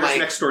Steve and we're Rogers' like,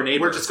 next door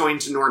neighbor? we're just going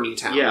to Normie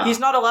Town? Yeah. He's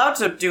not allowed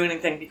to do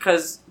anything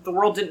because the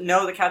world didn't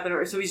know the Captain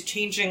America, so he's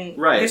changing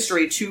Right.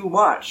 history too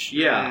much.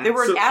 Yeah. They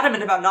were So-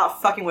 adamant about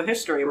not fucking with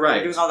history when they Right.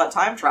 were doing all that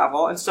time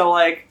travel, and so,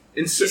 like,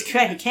 and so, he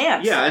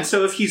can't. yeah, and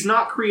so if he's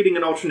not creating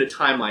an alternate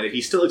timeline, if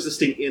he's still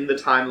existing in the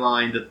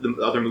timeline that the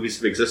other movies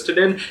have existed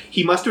in,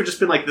 he must have just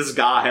been like this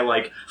guy,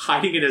 like,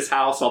 hiding in his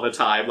house all the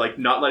time, like,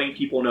 not letting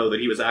people know that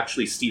he was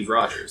actually Steve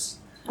Rogers.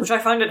 Which I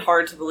find it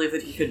hard to believe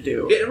that he could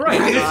do. Right.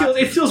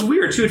 It feels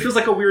weird, too. It feels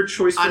like a weird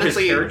choice for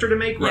Honestly, his character to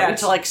make, right? Yeah,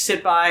 to, like,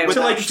 sit by... To,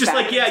 without like, just,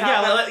 like,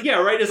 stabbing someone. yeah,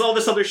 right? As all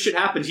this other shit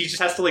happens, he just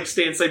has to, like,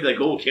 stay inside and be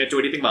like, oh, can't do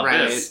anything about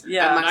Right. this.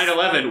 Yeah.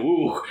 9/11,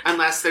 ooh.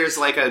 Unless there's,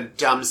 like, a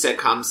dumb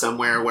sitcom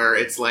somewhere where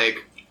it's,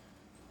 like,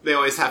 they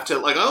always have to,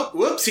 like, oh,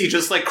 whoops, he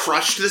just, like,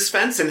 crushed this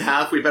fence in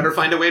half. We better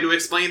find a way to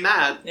explain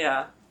that.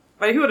 Yeah.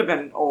 But he would have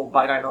been old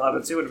by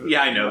 9/11, so he would have been...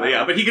 Yeah, I know,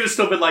 yeah. But he could have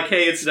still been like,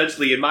 hey,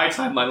 incidentally, in my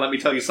timeline, let me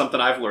tell you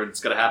something I've learned that's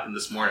going to happen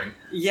this morning.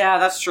 Yeah,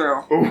 that's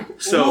true.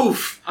 So,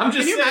 Oof. I'm just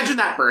Can you saying- imagine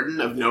that burden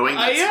of knowing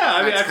that's,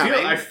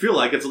 I feel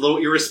like it's a little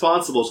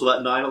irresponsible to let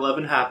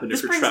 9/11 happen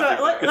This if you're brings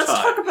trapped up... in Let's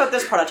time. talk about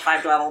this part of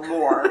time travel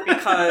more,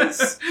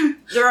 because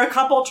there are a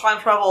couple time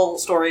travel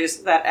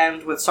stories that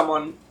end with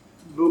someone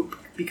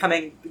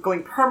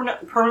going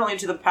permanently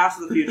into the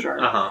past or the future.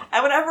 Uh-huh.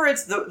 And whenever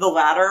it's the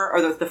latter,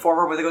 or the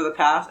former, where they go to the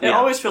past, it Yeah.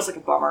 always feels like a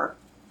bummer.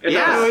 It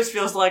Yeah. always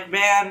feels like,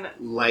 man,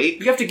 Like,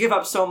 you have to give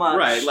up so much.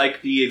 Right,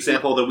 like the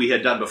example that we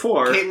had done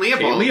before. Kate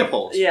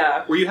Leopold.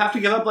 Yeah. Where you have to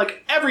give up,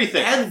 like,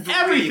 everything.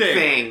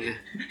 everything.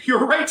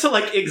 Your right to,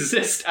 like,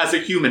 exist as a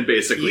human,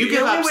 basically. You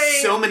give only up way-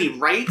 so many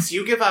rights.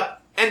 You give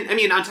up, and I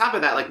mean, on top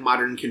of that, like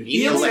modern The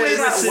convenience. only way that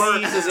Electricity,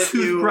 works is if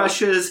you...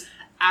 toothbrushes,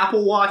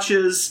 Apple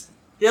Watches.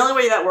 The only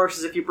way that works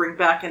is if you bring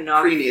back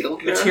enough Prenatal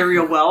care.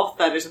 material wealth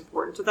that is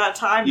important to that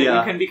time, that Yeah.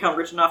 you can become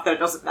rich enough that it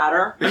doesn't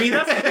matter. I mean,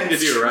 that's the thing to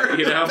do, right?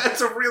 You know?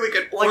 That's a really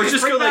good Like, point.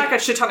 just bring go, like- back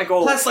a shit ton of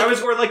gold. Plus,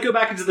 like, or like go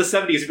back into the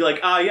 70s and be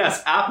like,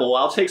 yes, Apple,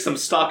 I'll take some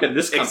stock in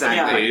this company,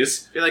 Exactly.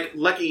 please. You're like,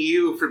 lucky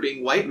you for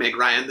being white, Meg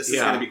Ryan. This is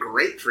Yeah. going to be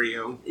great for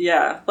you.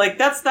 yeah, like,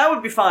 that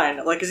would be fine.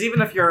 Like, because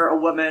even if you're a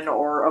woman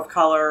or of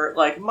color,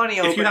 like, money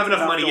If you opens have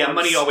enough money, doors.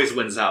 money always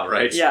wins out,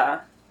 right? Yeah.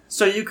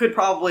 So you could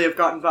probably have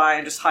gotten by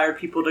and just hired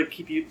people to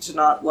keep you, to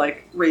not,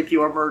 like, rape you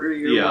or murder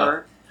you Yeah.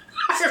 or...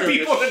 Hire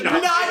people to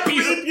not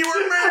beat you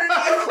were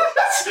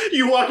murdered.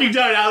 you walking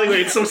down an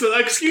alleyway and someone says,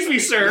 excuse me,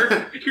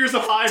 sir, here's a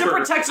 $5. To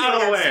protect you out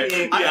of the against way.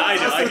 being- Yeah, I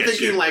know, was I also get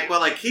thinking, you. like,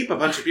 well, I keep a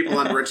bunch of people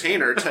on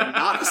retainer to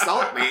not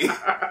assault me.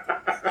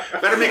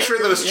 Better make sure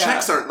those Yeah.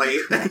 checks aren't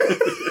late.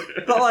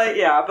 But, like,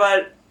 yeah,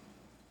 but...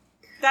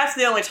 That's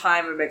the only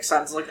time it makes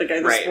sense, like the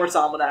Right. sports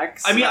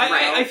almanacs. I mean,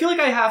 Right. I feel like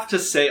I have to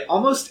say,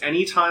 almost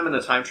any time in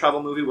a time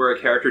travel movie where a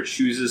character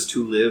chooses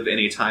to live in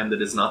a time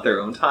that is not their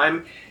own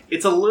time,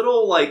 it's a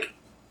little, like,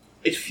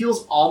 it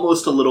feels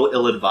almost a little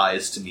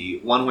ill-advised to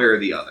me, one way or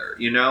the other,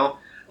 you know?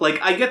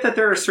 Like, I get that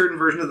there are certain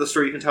versions of the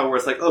story you can tell where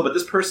it's like, oh, but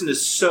this person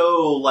is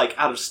so, like,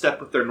 out of step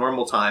with their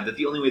normal time that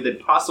the only way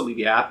they'd possibly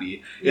be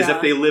happy is Yeah.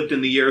 if they lived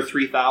in the year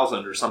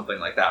 3000 or something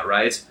like that,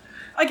 right?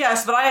 I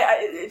guess, but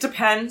it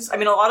depends. I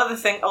mean, a lot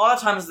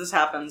of times this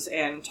happens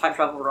in time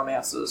travel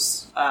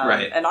romances,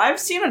 Right. And I've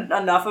seen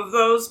enough of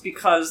those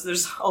because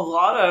there's a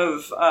lot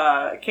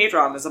of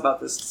K-dramas about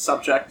this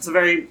subject. It's a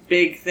very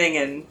big thing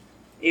in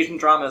Asian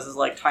dramas, is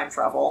like time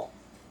travel.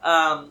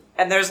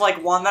 And there's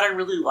like one that I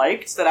really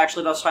liked that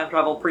actually does time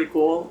travel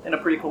in a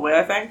pretty cool way,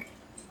 I think.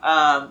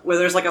 Where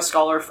there's like a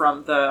scholar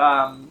from the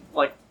I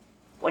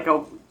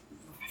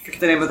forget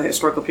the name of the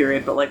historical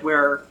period, but like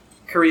where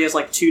Korea's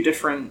like two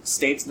different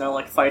states and they're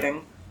like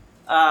fighting.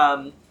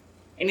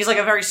 And he's like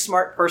a very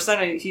smart person,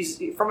 and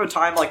he's from a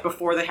time like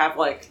before they have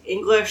like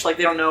English, like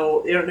they just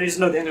know the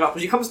English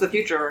language. He comes to the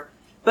future,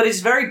 but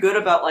he's very good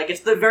about like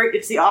it's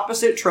the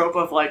opposite trope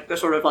of like the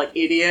sort of like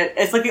idiot.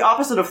 It's like the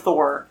opposite of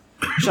Thor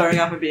showing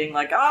up and being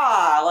like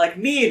like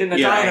mead in a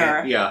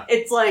diner. Yeah.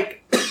 It's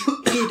like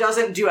he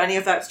doesn't do any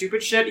of that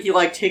stupid shit. He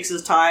like takes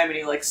his time and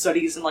he like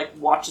studies and like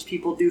watches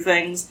people do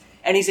things,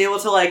 and he's able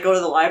to like go to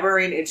the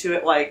library and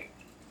intuit like,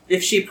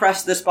 if she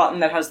pressed this button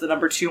that has the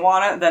number 2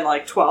 on it, then,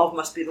 like, 12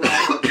 must be the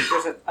one.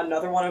 There's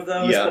another one of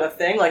those, Yeah. but a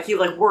thing. Like, he,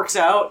 like, works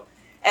out,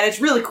 and it's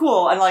really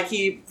cool, and, like,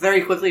 he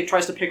very quickly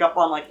tries to pick up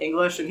on, like,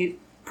 English, and he,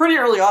 pretty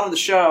early on in the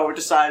show,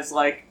 decides,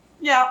 like,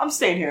 yeah, I'm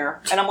staying here.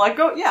 And I'm like,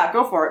 go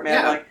for it,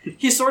 man. Yeah. Like,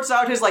 he sorts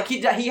out his, like, he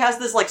has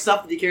this, like,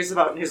 stuff that he cares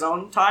about in his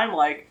own time,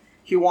 like,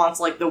 he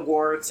wants, like,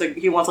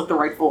 he wants, like, the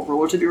rightful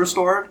ruler to be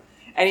restored.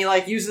 And he,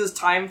 like, uses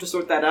time to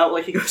sort that out.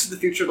 Like, he goes to the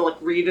future to, like,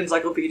 read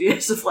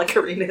encyclopedias of, like,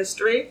 Korean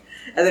history.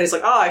 And then he's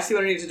like, I see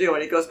what I need to do.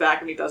 And he goes back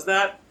and he does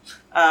that.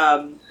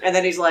 And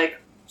then he's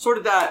like,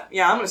 sorted that,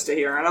 yeah, I'm gonna stay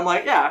here. And I'm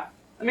like, yeah,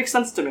 that makes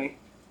sense to me.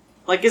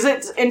 Like, is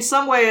it, in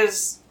some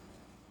ways,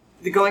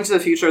 going to the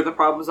future, the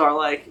problems are,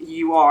 like,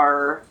 you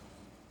are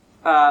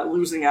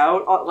losing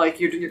out. Like,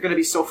 you're gonna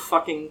be so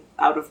fucking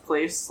out of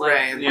place. Like,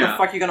 Right, how yeah. the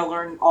fuck are you gonna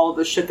learn all of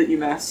the shit that you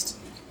missed?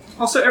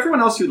 Also, everyone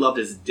else you loved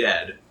is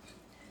dead.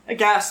 I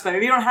guess, but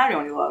maybe you don't have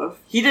anyone you love.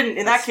 He didn't.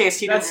 In that case,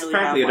 he didn't That's really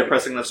apparently have, a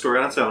depressing enough story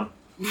on its own.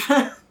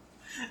 I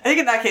think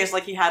in that case,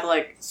 like, he had,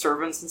 like,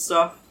 servants and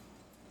stuff.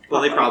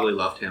 Well, they Like- probably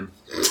loved him.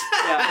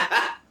 Yeah.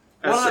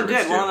 As One of them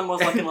servants did. One do. of them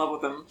was, like, in love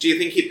with him. Do you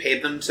think he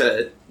paid them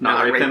to Not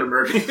not rape rape him? or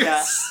murder?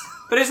 Yeah.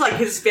 But it's like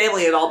his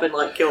family had all been,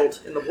 like, killed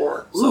in the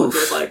war. So Oof. it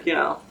was like, you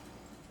know.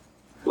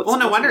 Well,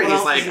 no wonder what he's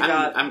else like, has he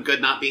got? I'm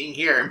good not being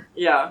here.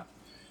 Yeah.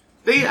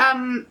 The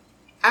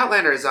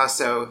Outlanders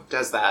also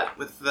does that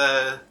with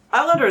the.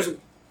 Outlander is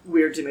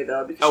weird to me,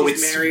 though, because Oh,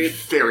 she's it's married.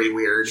 very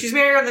weird. She's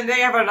married, and then they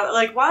have another.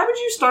 Like, why would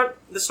you start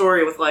the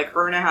story with, like,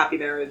 her in a happy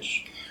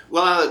marriage?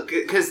 Well,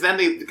 because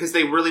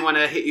they really want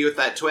to hit you with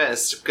that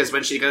twist. Because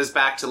when she goes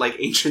back to like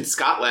ancient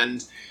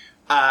Scotland,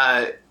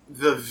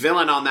 the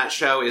villain on that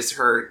show is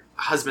her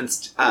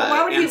husband's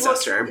Why would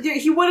ancestor. he look?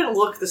 He wouldn't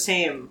look the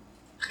same.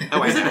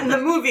 Oh, I Because in know.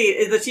 the movie,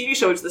 in the TV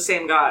show, it's the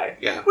same guy.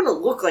 Yeah. He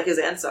wouldn't look like his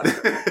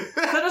ancestor.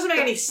 That doesn't make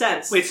any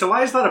sense. Wait, so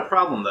why is that a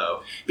problem,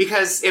 though?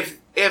 Because if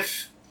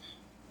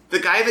the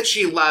guy that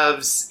she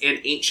loves in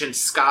ancient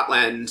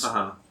Scotland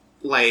Uh-huh.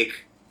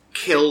 like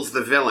kills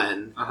the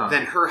villain, Uh-huh.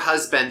 then her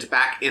husband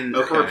back in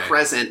her Okay.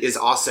 present is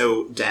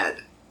also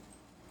dead.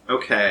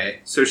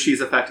 Okay, so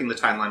she's affecting the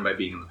timeline by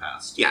being in the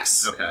past.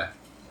 Yes. Okay.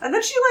 And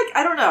then she, like,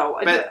 I don't know.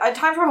 But-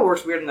 Time travel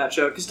works weird in that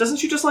show, because doesn't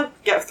she just,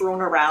 like, get thrown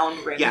around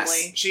randomly?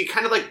 Yes. She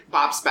kind of like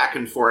bops back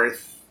and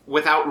forth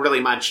without really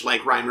much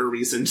like rhyme or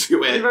reason to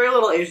There's it. very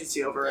little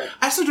agency over it.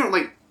 I also don't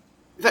like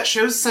that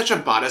show's such a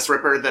bodice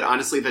ripper that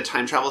honestly the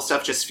time travel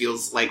stuff just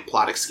feels like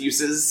plot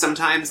excuses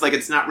sometimes. Like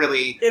it's not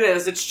really It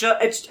is. It's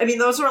just. I mean,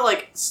 those are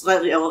like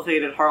slightly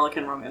elevated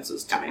Harlequin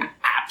romances to me.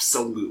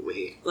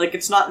 absolutely. Like,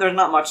 it's not. There's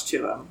not much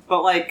to them.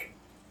 But like,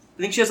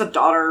 I think she has a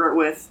daughter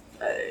with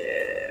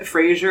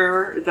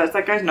Frasier.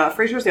 That guy's not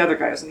Frasier's the other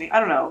guy, isn't he? I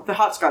don't know. The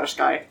hot Scottish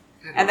guy.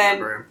 I don't And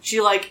then remember.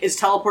 she like is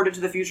teleported to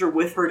the future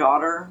with her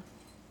daughter,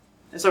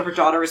 and so her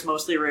daughter is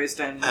mostly raised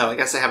in Oh, I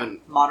guess I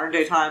haven't. modern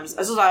day times.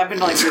 This is I've been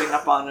like reading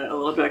up on it a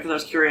little bit because I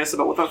was curious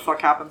about what the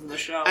fuck happens in the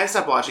show. I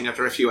stopped watching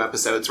after a few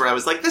episodes where I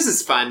was like, "This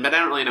is fun," but I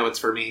don't really know what's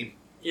for me.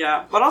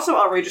 Yeah, but also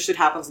outrageous shit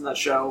happens in that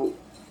show.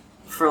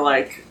 For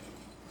like,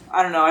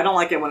 I don't know. I don't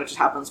like it when it just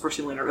happens for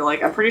scene later.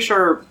 Like, I'm pretty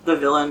sure the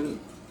villain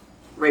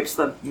rapes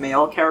the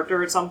male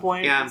character at some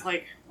point. Yeah. It's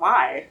like,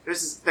 why?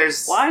 There's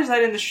Why is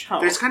that in the show?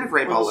 there's kind of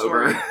rape Or the all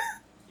story? over.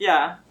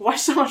 Yeah, why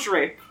so much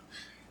rape?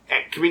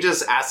 Can we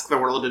just ask the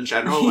world in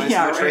general why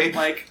yeah, so much right. rape?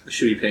 Like,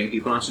 Should we be paying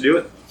people not to do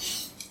it?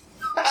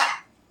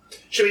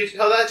 Should we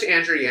tell that to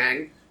Andrew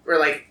Yang? We're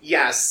like,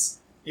 yes,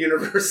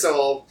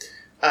 universal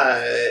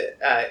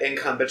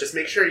income, but just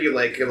make sure you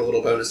like give a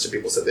little bonus to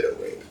people so they don't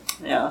rape.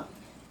 yeah.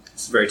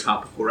 It's a very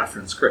topical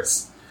reference,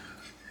 Chris.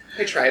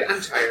 I tried.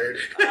 I'm tired.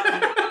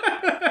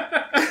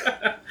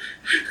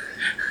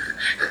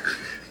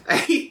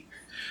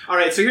 All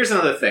right, so here's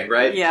another thing,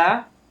 right?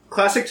 Yeah.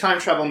 Classic time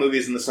travel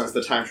movies in the sense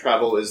that time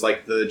travel is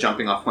like the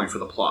jumping off point for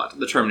the plot,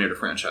 the Terminator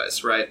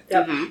franchise, right?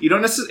 Yep. Mhm. You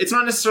don't it's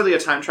not necessarily a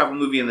time travel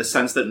movie in the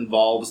sense that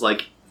involves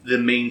like the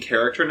main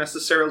character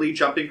necessarily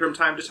jumping from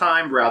time to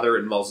time, rather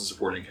it involves a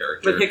supporting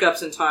character. But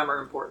hiccups in time are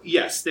important.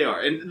 Yes, they are.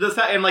 And the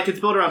fact and like it's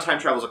built around time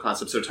travel as a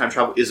concept, so time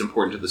travel is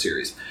important to the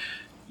series.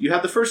 You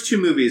have the first two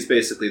movies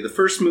basically. The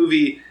first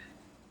movie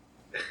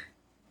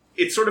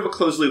it's sort of a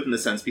closed loop in the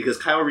sense because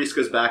Kyle Reese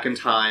goes back in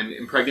time,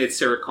 impregnates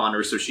Sarah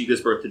Connor, so she gives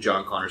birth to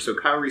John Connor. So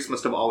Kyle Reese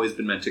must have always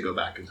been meant to go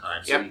back in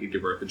time, so Yep. he could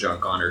give birth to John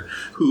Connor,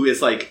 who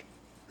is like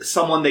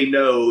someone they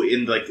know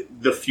in like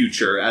the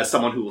future as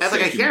someone who will As,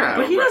 like, save a hero.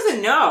 humanity. But he Right.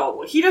 doesn't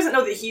know. He doesn't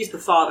know that he's the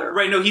father.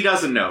 Right, no, he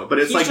doesn't know, but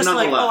it's He's like just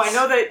like, nonetheless. oh, I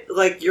know that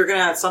like you're gonna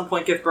at some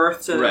point give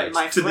birth to right.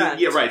 my to friend.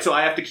 yeah, right. So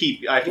I have to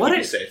keep What you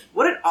an safe.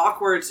 what an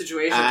awkward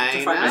situation I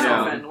to find know.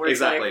 myself in. Where it's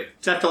exactly.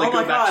 like, To have to like oh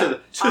go my back God,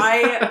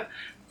 to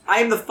I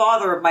am the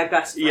father of my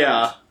best friend.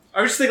 Yeah.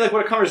 I was just thinking, like,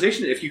 what a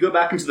conversation. If you go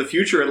back into the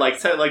future and,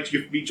 like,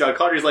 you meet John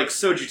Connor, he's like,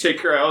 so did you take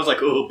care of I was like,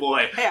 oh,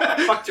 boy. Hey,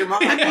 I fucked your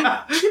mom.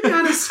 Yeah. To be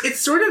honest, it's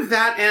sort of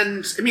that,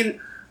 and I mean,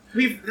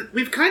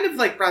 we've kind of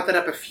like brought that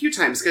up a few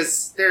times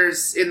because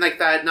there's in like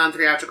that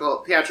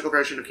theatrical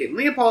version of Kate and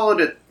Leopold,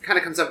 it kind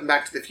of comes up in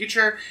Back to the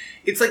Future.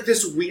 It's like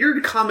this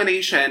weird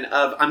combination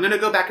of I'm going to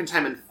go back in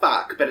time and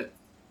fuck, but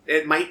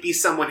it might be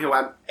someone who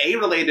I'm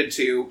related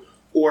to,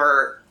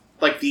 or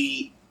like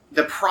the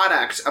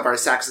product of our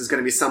sex is going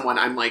to be someone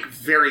I'm like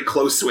very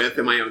close with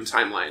in my own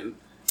timeline.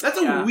 That's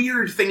a Yeah.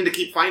 weird thing to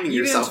keep finding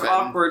You get yourself into in.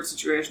 awkward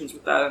situations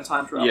with that in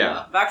time travel.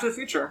 Yeah. Back to the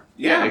Future.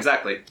 Yeah,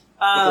 exactly.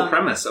 The whole Um,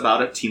 premise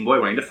about a teen boy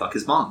wanting to fuck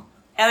his mom.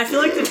 And I feel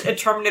like the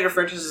Terminator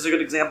franchise is a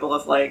good example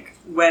of like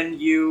when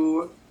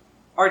you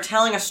are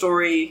telling a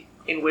story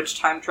in which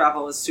time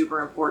travel is super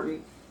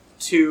important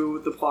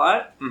to the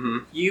plot, Mm-hmm.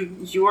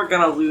 you are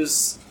gonna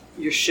lose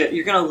your shit.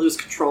 You're gonna lose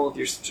control of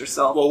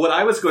yourself Well, what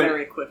I was going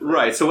very quickly.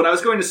 Right, so what I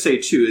was going to say,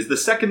 too, is the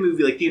second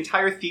movie, like, the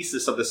entire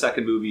thesis of the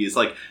second movie is,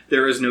 like,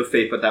 there is no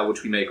fate but that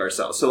which we make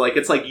ourselves. So, like,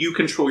 it's like you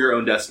control your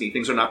own destiny.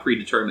 Things are not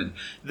predetermined.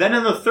 Then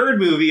in the third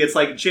movie, it's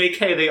like,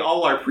 JK, they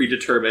all are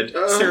predetermined.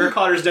 Sarah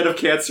Connor's dead of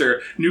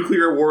cancer.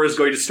 Nuclear war is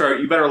going to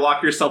start. You better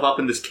lock yourself up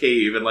in this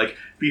cave and, like,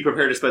 be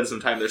prepared to spend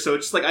some time there. So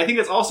it's just like, I think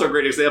it's also a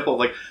great example of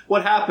like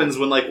what happens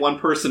when like one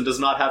person does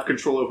not have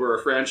control over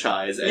a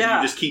franchise and you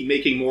just keep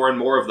making more and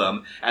more of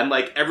them, and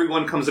like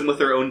everyone comes in with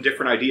their own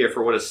different idea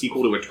for what a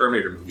sequel to a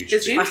Terminator movie should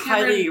Is be. James I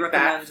highly Cameron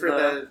back recommend for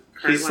the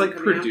current He's one like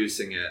coming out?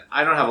 producing it.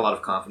 I don't have a lot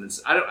of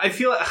confidence. I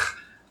feel like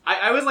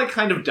I was like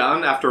kind of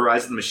done after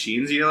Rise of the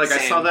Machines. You know, like I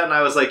Same. saw that and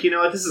I was like, you know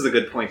what, this is a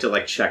good point to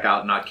like check out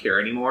and not care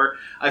anymore.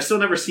 I've still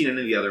never seen any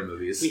of the other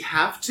movies. We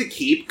have to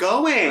keep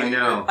going. I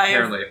know. I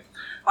have- Apparently,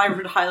 I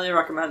would highly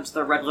recommend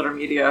the Red Letter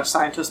Media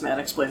Scientist Man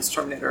Explains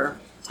Terminator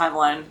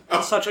timeline. Oh,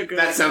 It's such a good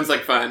That sounds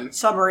like fun.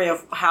 summary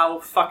of how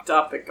fucked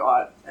up it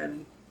got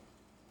and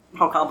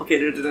how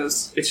complicated it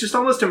is. it's just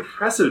almost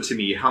impressive to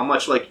me how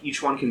much like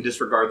each one can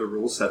disregard the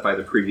rules set by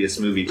the previous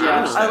movie. to Yeah,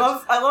 an extent.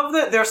 I love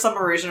that their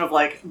summarization of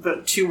like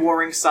the two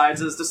warring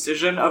sides'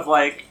 decision of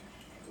like,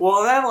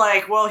 well then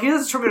like, well he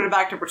has Terminator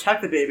back to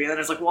protect the baby, and then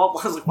it's like, well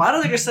I was like, why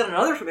don't they just send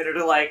another Terminator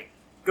to like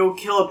go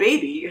kill a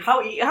baby?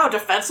 How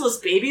defenseless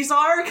babies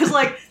are? Because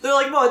like they're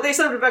like, well they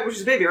send him back when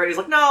she's a baby, right? He's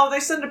like, no, they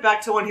send it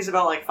back to when he's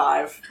about like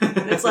 5.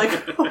 It's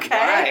like,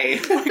 okay,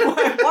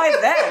 Why? why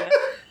then?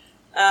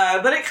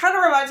 But it kind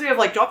of reminds me of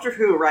like Doctor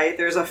Who, right?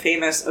 There's a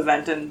famous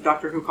event in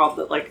Doctor Who called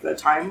the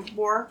Time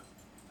War.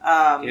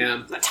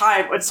 Yeah. The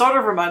time. It sort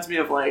of reminds me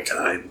of like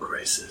Time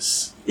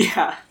Crisis.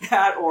 yeah,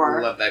 that I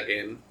or love that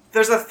game.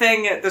 there's a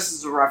thing. This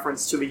is a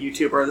reference to a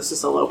YouTuber. This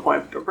is a low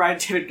point. But Brian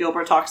David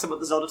Gilbert talks about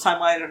the Zelda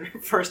timeline and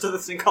refers to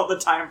this thing called the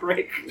Time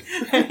Break.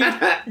 He's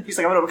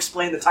like, I'm going to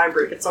explain the Time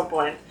Break at some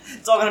point.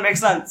 It's all going to make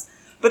sense.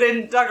 But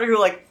in Doctor Who,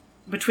 like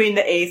between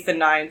the 8th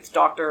and 9th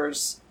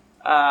Doctors.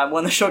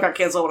 When the show got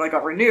canceled, when it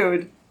got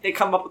renewed, they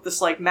come up with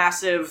this like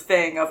massive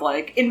thing of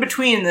like in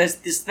between this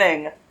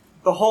thing,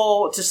 the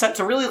whole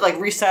to really like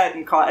reset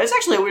and call. It's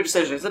actually a weird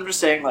decision. Instead of just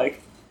saying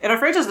like in a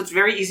franchise that's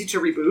very easy to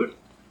reboot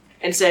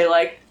and say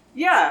like,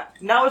 yeah,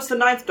 now it's the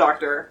 9th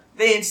Doctor.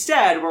 They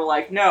instead were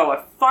like, no,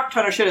 a fuck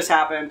ton of shit has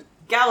happened.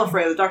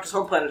 Gallifrey, the Doctor's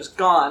home planet, is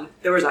gone.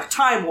 There was a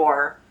time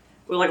war.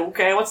 We're like,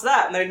 okay, what's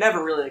that? And they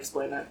never really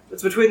explain it.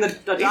 It's between the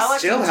They Daleks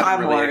still and the haven't Time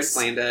really Wars.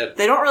 explained it.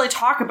 They don't really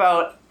talk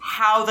about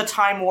how the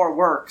Time War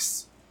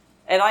works.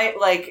 And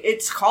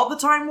it's called the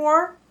Time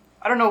War.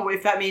 I don't know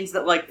if that means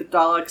that, like, the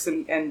Daleks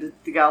and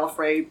the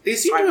Gallifrey... They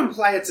seem to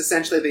imply it's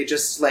essentially they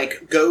just,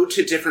 like, go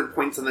to different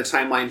points on the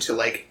timeline to,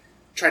 like,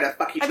 try to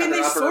fuck each I mean, other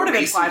they up sort or of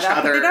erase imply each that,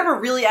 other. but they never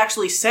really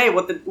actually say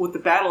what the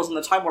battles in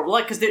the Time War were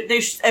like, because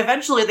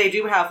eventually they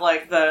do have,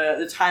 like,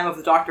 the time of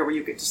the Doctor where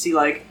you get to see,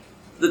 like,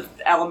 the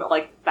element,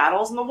 like,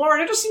 battles in the war,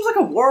 and it just seems like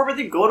a war where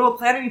they go to a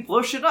planet and you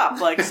blow shit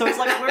up. Like, so it's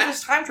like, where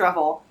does time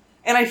travel?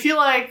 And I feel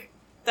like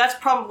that's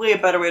probably a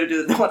better way to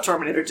do it than what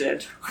Terminator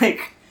did.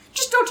 Like,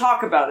 just don't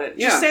talk about it.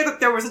 Just say that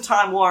there was a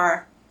time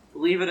war,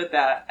 leave it at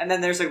that. And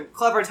then there's a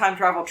clever time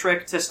travel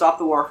trick to stop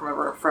the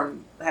war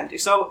from ending.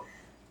 So,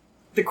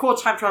 the cool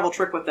time travel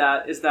trick with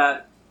that is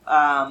that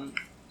the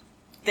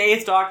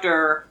 8th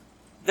Doctor,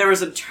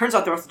 turns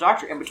out there was a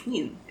Doctor in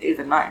between 8th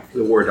and 9th.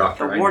 The War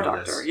Doctor. The I War know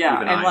Doctor, this. yeah.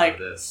 Even And, I like,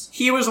 know this.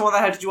 he was the one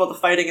that had to do all the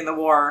fighting in the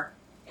war,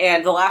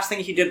 and the last thing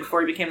he did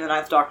before he became the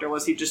 9th Doctor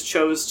was he just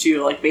chose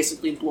to, like,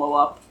 basically blow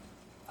up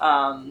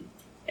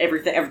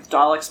every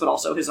Daleks, but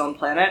also his own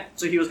planet.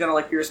 So he was going to,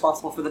 like, be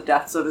responsible for the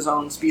deaths of his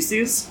own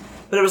species.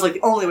 But it was, like,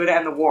 the only way to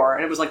end the war,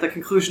 and it was, like, the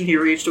conclusion he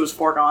reached, it was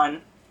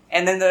foregone.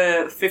 And then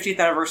the 50th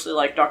anniversary,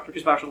 like, Doctor Who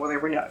special, where they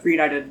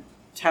reunited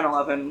 10,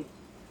 11,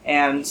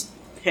 and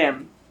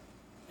him,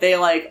 they,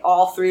 like,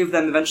 all three of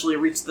them eventually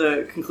reached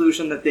the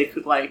conclusion that they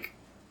could, like,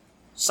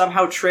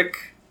 somehow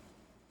trick...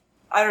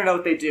 I don't know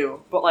what they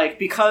do, but, like,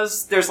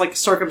 because there's, like,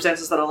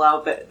 circumstances that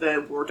allow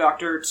the War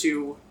Doctor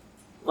to,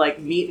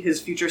 like, meet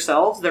his future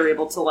selves, they're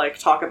able to, like,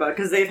 talk about it,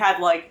 because they've had,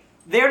 like,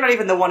 they're not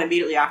even the one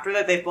immediately after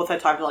that, they've both had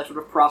time to, like, sort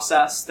of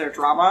process their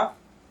drama.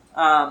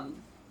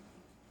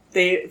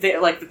 They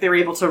were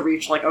able to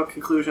reach, like, a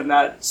conclusion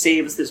that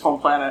saves his home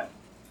planet,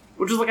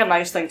 which is, like, a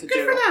nice thing to do.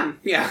 Good for them.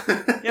 Yeah.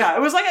 Yeah,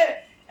 it was like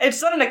it's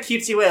done in a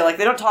cutesy way. Like,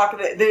 they don't talk,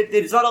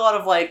 there's not a lot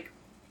of, like,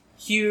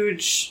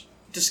 huge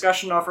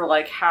discussion over,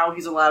 like, how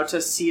he's allowed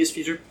to see his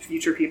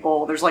future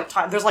people. There's, like,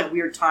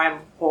 weird time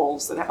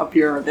holes that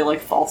appear, and they, like,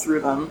 fall through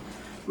them.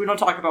 We don't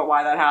talk about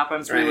why that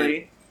happens, Right.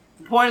 really.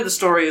 The point of the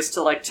story is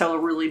to, like, tell a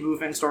really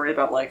moving story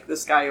about, like,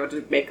 this guy who had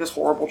to make this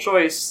horrible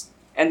choice,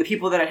 and the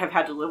people that have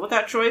had to live with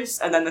that choice,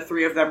 and then the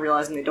three of them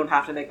realizing they don't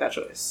have to make that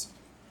choice.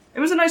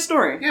 It was a nice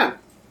story. Yeah.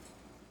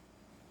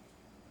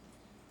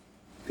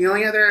 The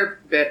only other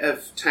bit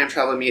of time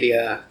travel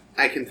media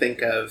I can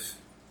think of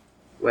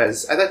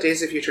was, I thought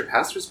Days of Future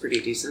Past was pretty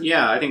decent.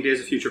 Yeah, I think Days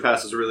of Future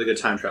Past is a really good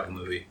time travel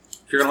movie.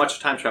 If you're gonna watch a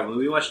time travel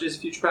movie, watch Days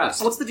of Future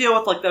Past. What's the deal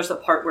with, like, there's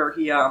that part where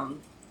he,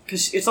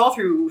 because it's all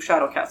through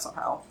Shadowcat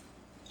somehow.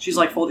 She's,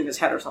 like, folding his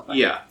head or something.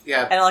 Yeah.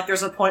 Yeah. And, like,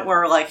 there's a point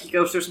where, like, he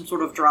goes through some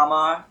sort of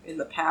drama in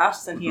the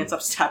past, and he ends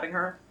up stabbing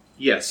her,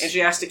 Yes. and she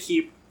has to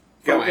keep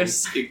Going.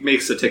 focus. It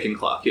makes a ticking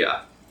clock,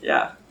 yeah.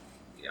 Yeah.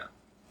 Yeah.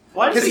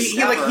 Why does Because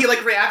he he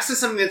like reacts to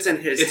something that's in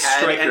his It's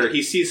head. Stryker. And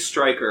he sees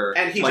Stryker.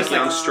 and he like just,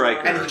 young like,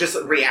 Stryker. and he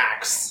just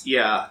reacts.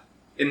 Yeah.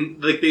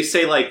 And like they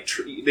say in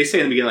the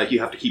beginning, like you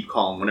have to keep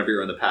calm whenever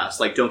you're in the past.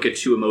 Like don't get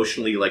too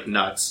emotionally like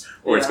nuts,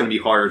 or it's going to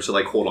be harder to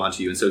like hold on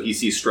to you. And so he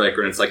sees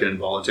Stryker, and it's like an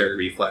involuntary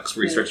reflex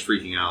where he starts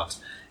freaking out,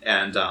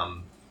 and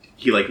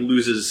he like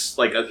loses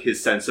like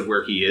his sense of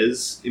where he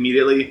is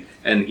immediately,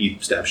 and he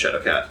stabs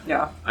Shadowcat.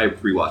 Yeah, I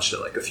rewatched it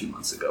like a few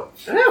months ago.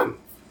 Oh,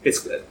 It's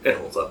good. It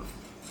holds up.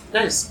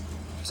 nice.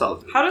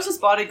 Solid. how does his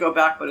body go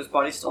back, but his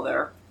body's still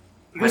there?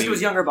 Because to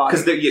his younger body.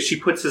 Because she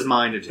puts his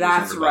mind into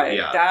That's his younger body. right.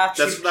 Yeah. That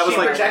was She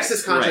like projects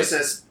his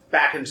consciousness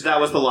back into that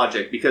was the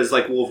logic, because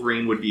like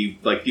Wolverine would be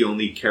like the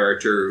only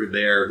character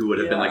there who would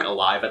have been like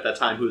alive at that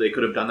time who they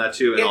could have done that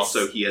to, and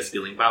also he has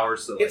healing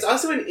powers. So It's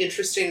also an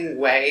interesting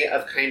way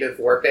of kind of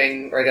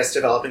warping, or I guess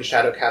developing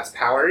Shadowcat's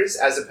powers,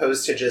 as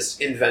opposed to just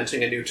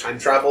inventing a new time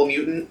travel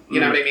mutant.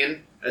 You know what I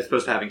mean? as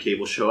opposed to having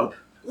Cable show up.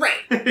 Right.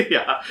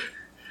 Yeah.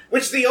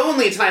 Which the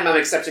only time I'm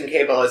accepting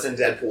Cable is in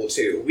Deadpool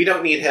 2. We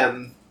don't need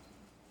him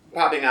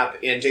popping up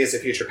in Days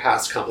of Future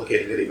Past,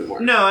 complicating it even more.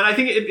 No, and I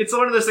think it's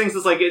one of those things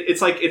that's like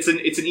it's an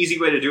easy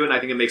way to do it, and I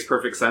think it makes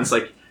perfect sense.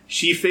 Like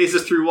she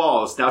phases through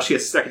walls, now she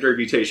has secondary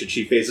mutation,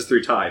 she phases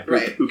through time.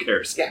 Right. Who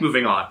cares? Yeah.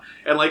 Moving on.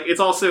 And like it's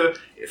also,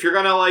 if you're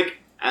gonna like,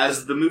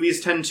 as the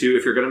movies tend to,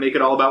 if you're gonna make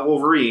it all about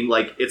Wolverine,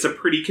 like it's a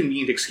pretty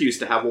convenient excuse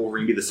to have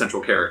Wolverine be the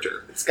central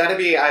character. It's gotta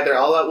be either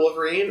all about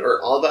Wolverine or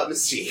all about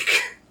Mystique.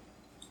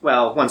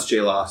 Well, once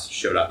J-Law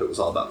showed up, it was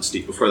all about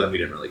Mystique. Before then, we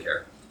didn't really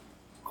care.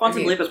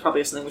 Quantum Leap is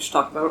probably something we should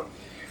talk about.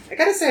 I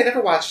gotta say, I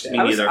never watched it. Me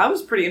I was, neither. I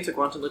was pretty into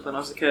Quantum Leap when I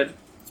was a kid.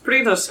 It's pretty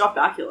into Scott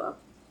Bakula.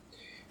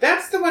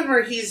 That's the one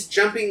where he's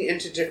jumping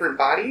into different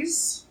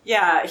bodies?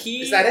 Yeah,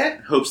 he... Is that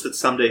it? Hopes that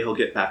someday he'll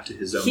get back to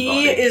his own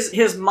body.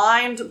 His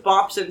mind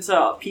bops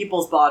into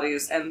people's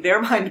bodies, and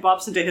their mind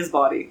bops into his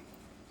body.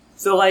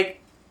 So, like,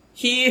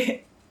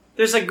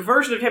 there's a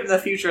version of him in the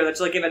future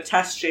that's, like, in a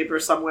test chamber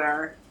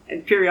somewhere,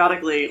 and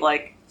periodically,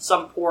 like,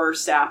 some poor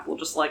sap will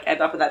just, like, end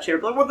up in that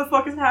chamber, like, what the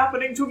fuck is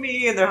happening to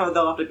me? And they'll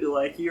have to be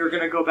like, you're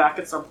gonna go back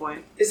at some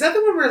point. Is that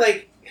the one where,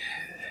 like,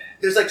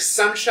 there's, like,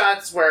 some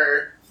shots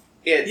where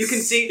You can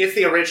see... it's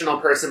the original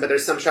person, but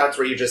there's some shots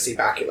where you just see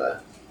Bakula,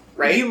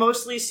 right? You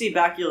mostly see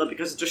Bakula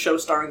because it's a show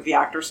starring the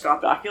actor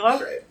Scott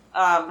Bakula.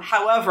 Right.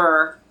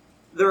 However,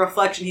 the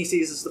reflection he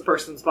sees is the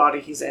person's body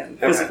he's in,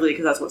 physically,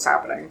 because that's what's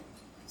happening.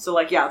 So,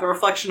 like, yeah, the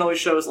reflection always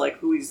shows, like,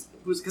 who's...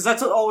 Because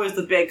that's always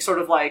the big sort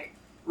of, like,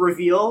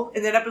 reveal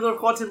in that episode of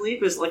Quantum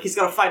Leap is, like, he's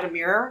got to fight a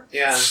mirror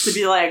Yeah. to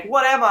be like,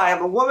 what am I?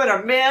 I'm a woman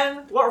or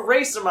man? What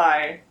race am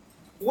I?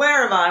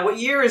 Where am I? What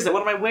year is it?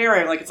 What am I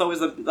wearing? Like, it's always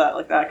that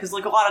like that. Because,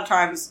 like, a lot of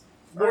times,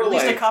 or at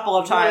least a couple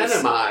of times, What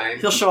am I?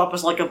 he'll show up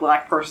as, like, a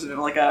black person in,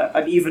 like,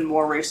 an even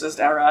more racist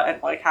era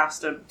and, like, has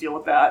to deal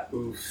with that.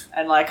 Oof.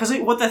 And, like, because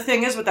what the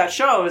thing is with that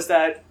show is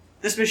that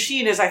this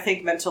machine is, I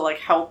think, meant to, like,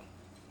 help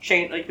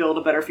change, like, build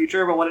a better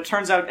future, but when it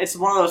turns out, it's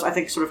one of those, I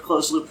think, sort of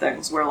closed-loop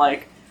things where,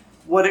 like,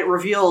 what it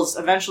reveals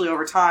eventually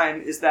over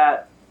time is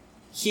that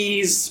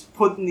he's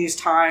put in these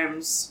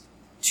times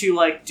to,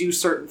 like, do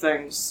certain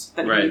things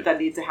that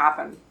need to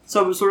happen.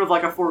 So it was sort of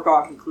like a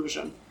foregone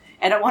conclusion.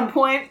 And at one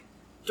point,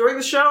 during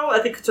the show, I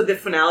think to the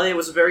finale, it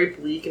was a very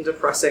bleak and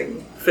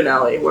depressing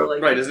finale where,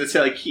 like... Right, doesn't it say,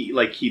 like,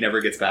 he never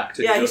gets back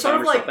to his Yeah, own he sort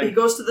time of, or like, something? he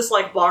goes to this,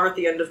 like, bar at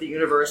the end of the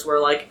universe where,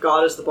 like,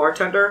 God is the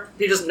bartender.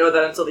 He doesn't know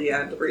that until the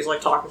end, where he's,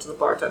 like, talking to the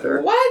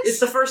bartender. What? It's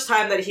the first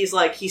time that he's,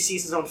 like, he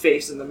sees his own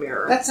face in the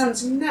mirror. That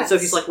sounds nuts. So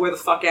he's like, where the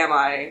fuck am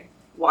I?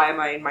 Why am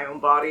I in my own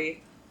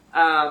body?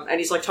 And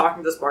he's, like,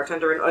 talking to this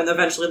bartender, and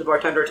eventually the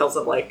bartender tells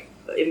him, like,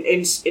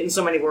 in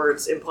so many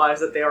words,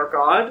 implies that they are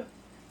God,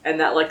 and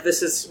that, like,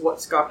 this is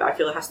what Scott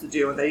Bakula has to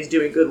do, and that he's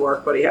doing good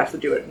work, but he has to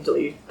do it until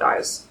he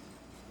dies.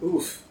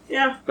 Oof.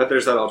 Yeah. But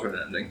there's that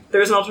alternate ending.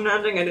 There's an alternate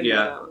ending? I didn't know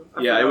Yeah. that one.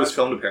 I Yeah, it forgot. was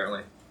filmed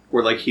apparently.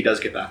 Where, like, he does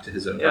get back to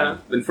his own Yeah. time.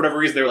 And for whatever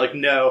reason, they were like,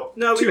 no,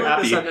 No, we too don't like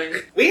happy. this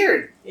ending.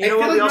 Weird. You know I feel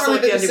what? We also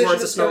normally like the ending where decision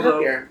it's a is so snow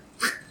happier.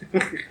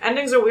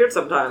 Endings are weird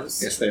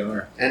sometimes. Yes, they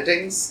are.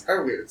 Endings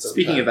are weird sometimes.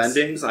 Speaking of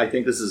endings, I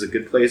think this is a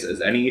good place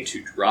as any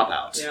to drop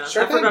out. Yeah,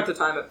 Sure I forgot thing. to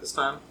time it this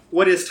time.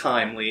 What is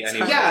timely,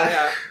 anyway?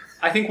 Yeah.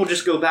 I think we'll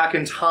just go back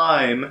in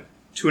time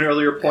to an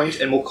earlier point,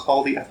 and we'll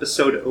call the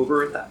episode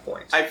over at that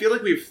point. I feel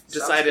like we've Sounds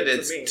decided good to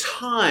it's me.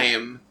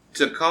 time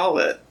to call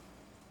it.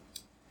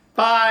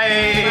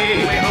 Bye!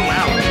 Wait, oh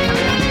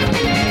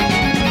wow.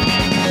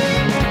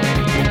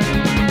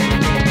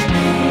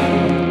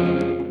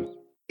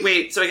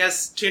 Wait, so I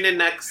guess tune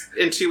in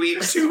in 2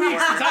 weeks. 2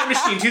 weeks, Time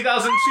Machine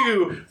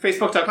 2002,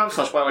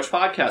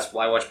 Facebook.com/WhyWatchPodcast,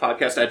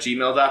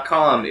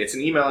 WhyWatchPodcast@gmail.com. It's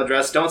an email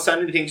address. Don't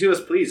send anything to us,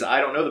 please. I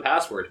don't know the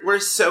password. We're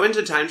so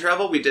into time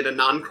travel, we did a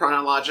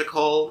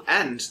non-chronological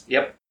end.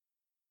 Yep.